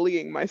stop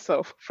bullying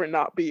myself for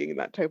not being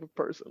that type of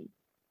person.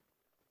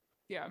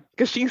 Yeah.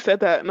 Because she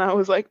said that, and I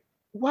was like,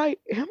 why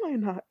am I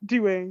not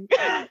doing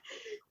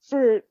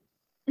for,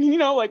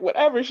 like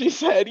whatever she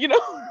said, And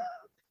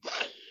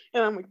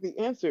I'm like, the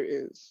answer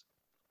is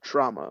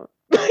trauma.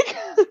 Like,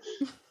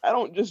 I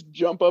don't just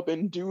jump up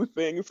and do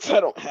things 'cause I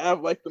don't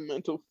have like the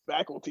mental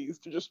faculties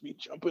to just be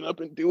jumping up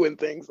and doing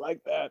things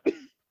like that.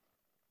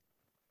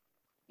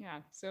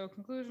 Yeah. So,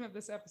 conclusion of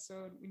this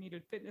episode, we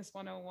needed Fitness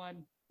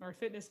 101 or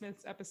Fitness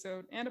Myths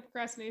episode and a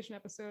procrastination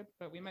episode,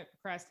 but we might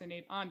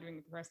procrastinate on doing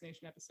the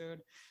procrastination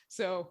episode.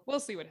 So, we'll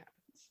see what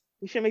happens.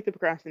 We should make the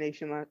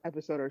procrastination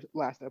episode or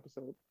last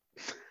episode.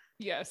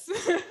 Yes.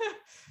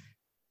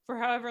 For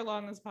however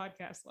long this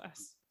podcast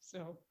lasts.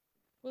 So,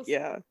 we'll see.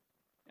 Yeah.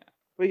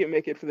 We can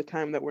make it for the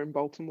time that we're in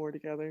Baltimore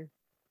together.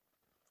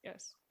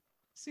 Yes.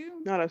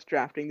 Soon. Not us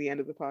drafting the end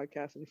of the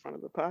podcast in front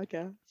of the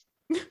podcast.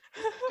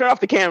 Turn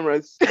off the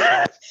cameras.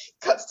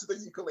 Cuts to the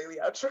ukulele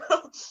outro.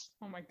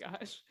 Oh my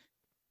gosh.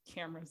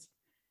 Cameras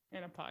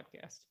and a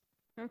podcast.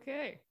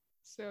 Okay.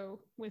 So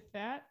with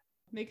that,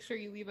 make sure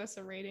you leave us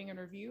a rating and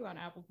review on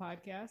Apple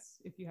Podcasts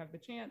if you have the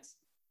chance.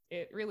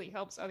 It really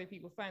helps other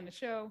people find the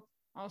show.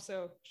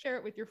 Also, share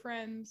it with your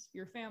friends,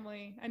 your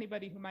family,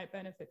 anybody who might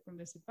benefit from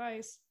this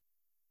advice.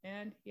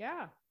 And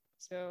yeah,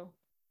 so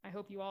I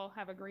hope you all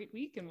have a great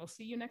week, and we'll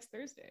see you next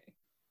Thursday.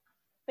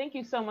 Thank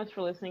you so much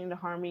for listening to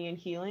Harmony and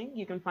Healing.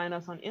 You can find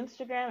us on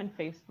Instagram and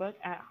Facebook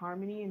at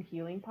Harmony and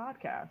Healing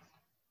Podcast.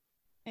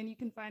 And you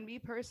can find me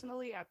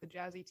personally at the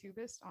Jazzy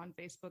Tubist on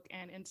Facebook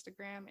and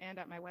Instagram, and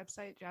at my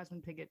website,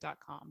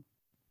 jasminepigott.com.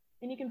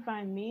 And you can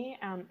find me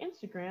on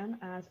Instagram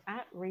as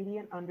at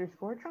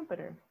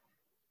 @radiant_trumpeter.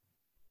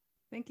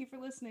 Thank you for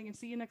listening, and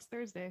see you next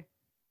Thursday.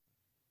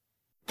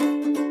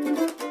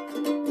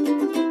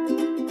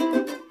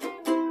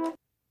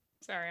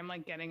 Sorry, I'm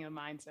like getting a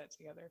mindset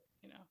together,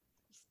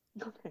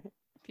 Okay.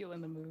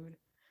 Feeling the mood.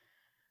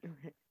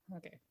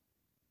 Okay.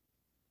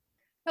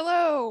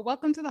 Hello,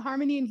 welcome to the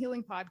Harmony and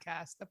Healing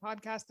Podcast, the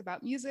podcast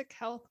about music,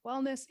 health,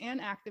 wellness,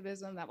 and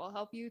activism that will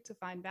help you to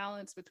find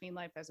balance between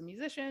life as a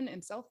musician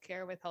and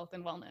self-care with health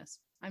and wellness.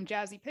 I'm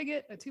Jazzy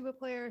Pigott, a tuba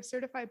player,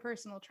 certified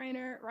personal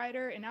trainer,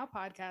 writer, and now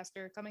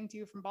podcaster, coming to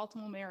you from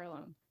Baltimore,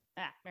 Maryland.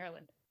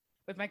 Maryland.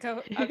 With my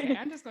Okay,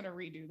 I'm just going to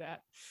redo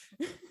that.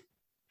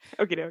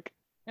 Okie doke.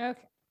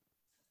 Okay.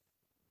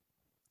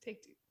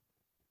 Take two.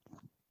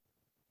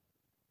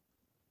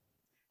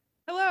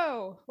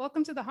 Hello,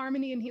 welcome to the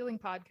Harmony and Healing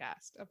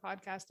Podcast, a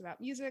podcast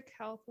about music,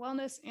 health,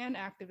 wellness, and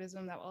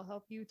activism that will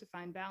help you to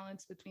find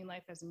balance between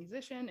life as a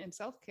musician and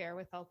self-care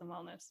with health and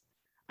wellness.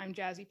 I'm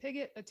Jazzy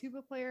Pigott, a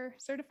tuba player,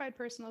 certified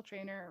personal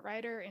trainer,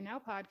 writer, and now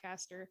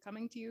podcaster,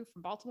 coming to you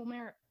from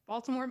Baltimore. Why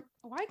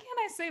can't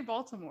I say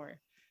Baltimore?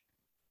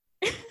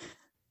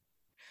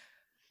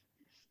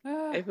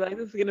 I feel like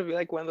this is gonna be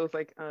like one of those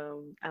like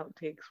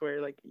outtakes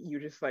where like you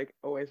just like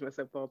always mess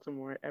up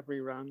Baltimore every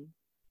run.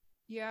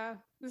 Yeah,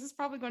 this is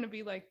probably going to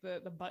be like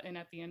the button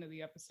at the end of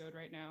the episode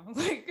right now.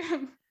 Like,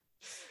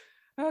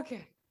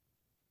 okay.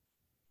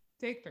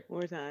 Take 3.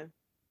 One more time.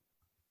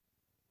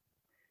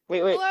 Wait.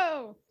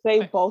 Hello.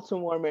 Say Wait.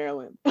 Baltimore,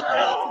 Maryland.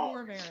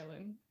 Baltimore,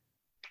 Maryland.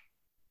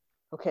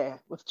 Okay,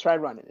 let's try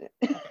running it.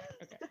 Okay.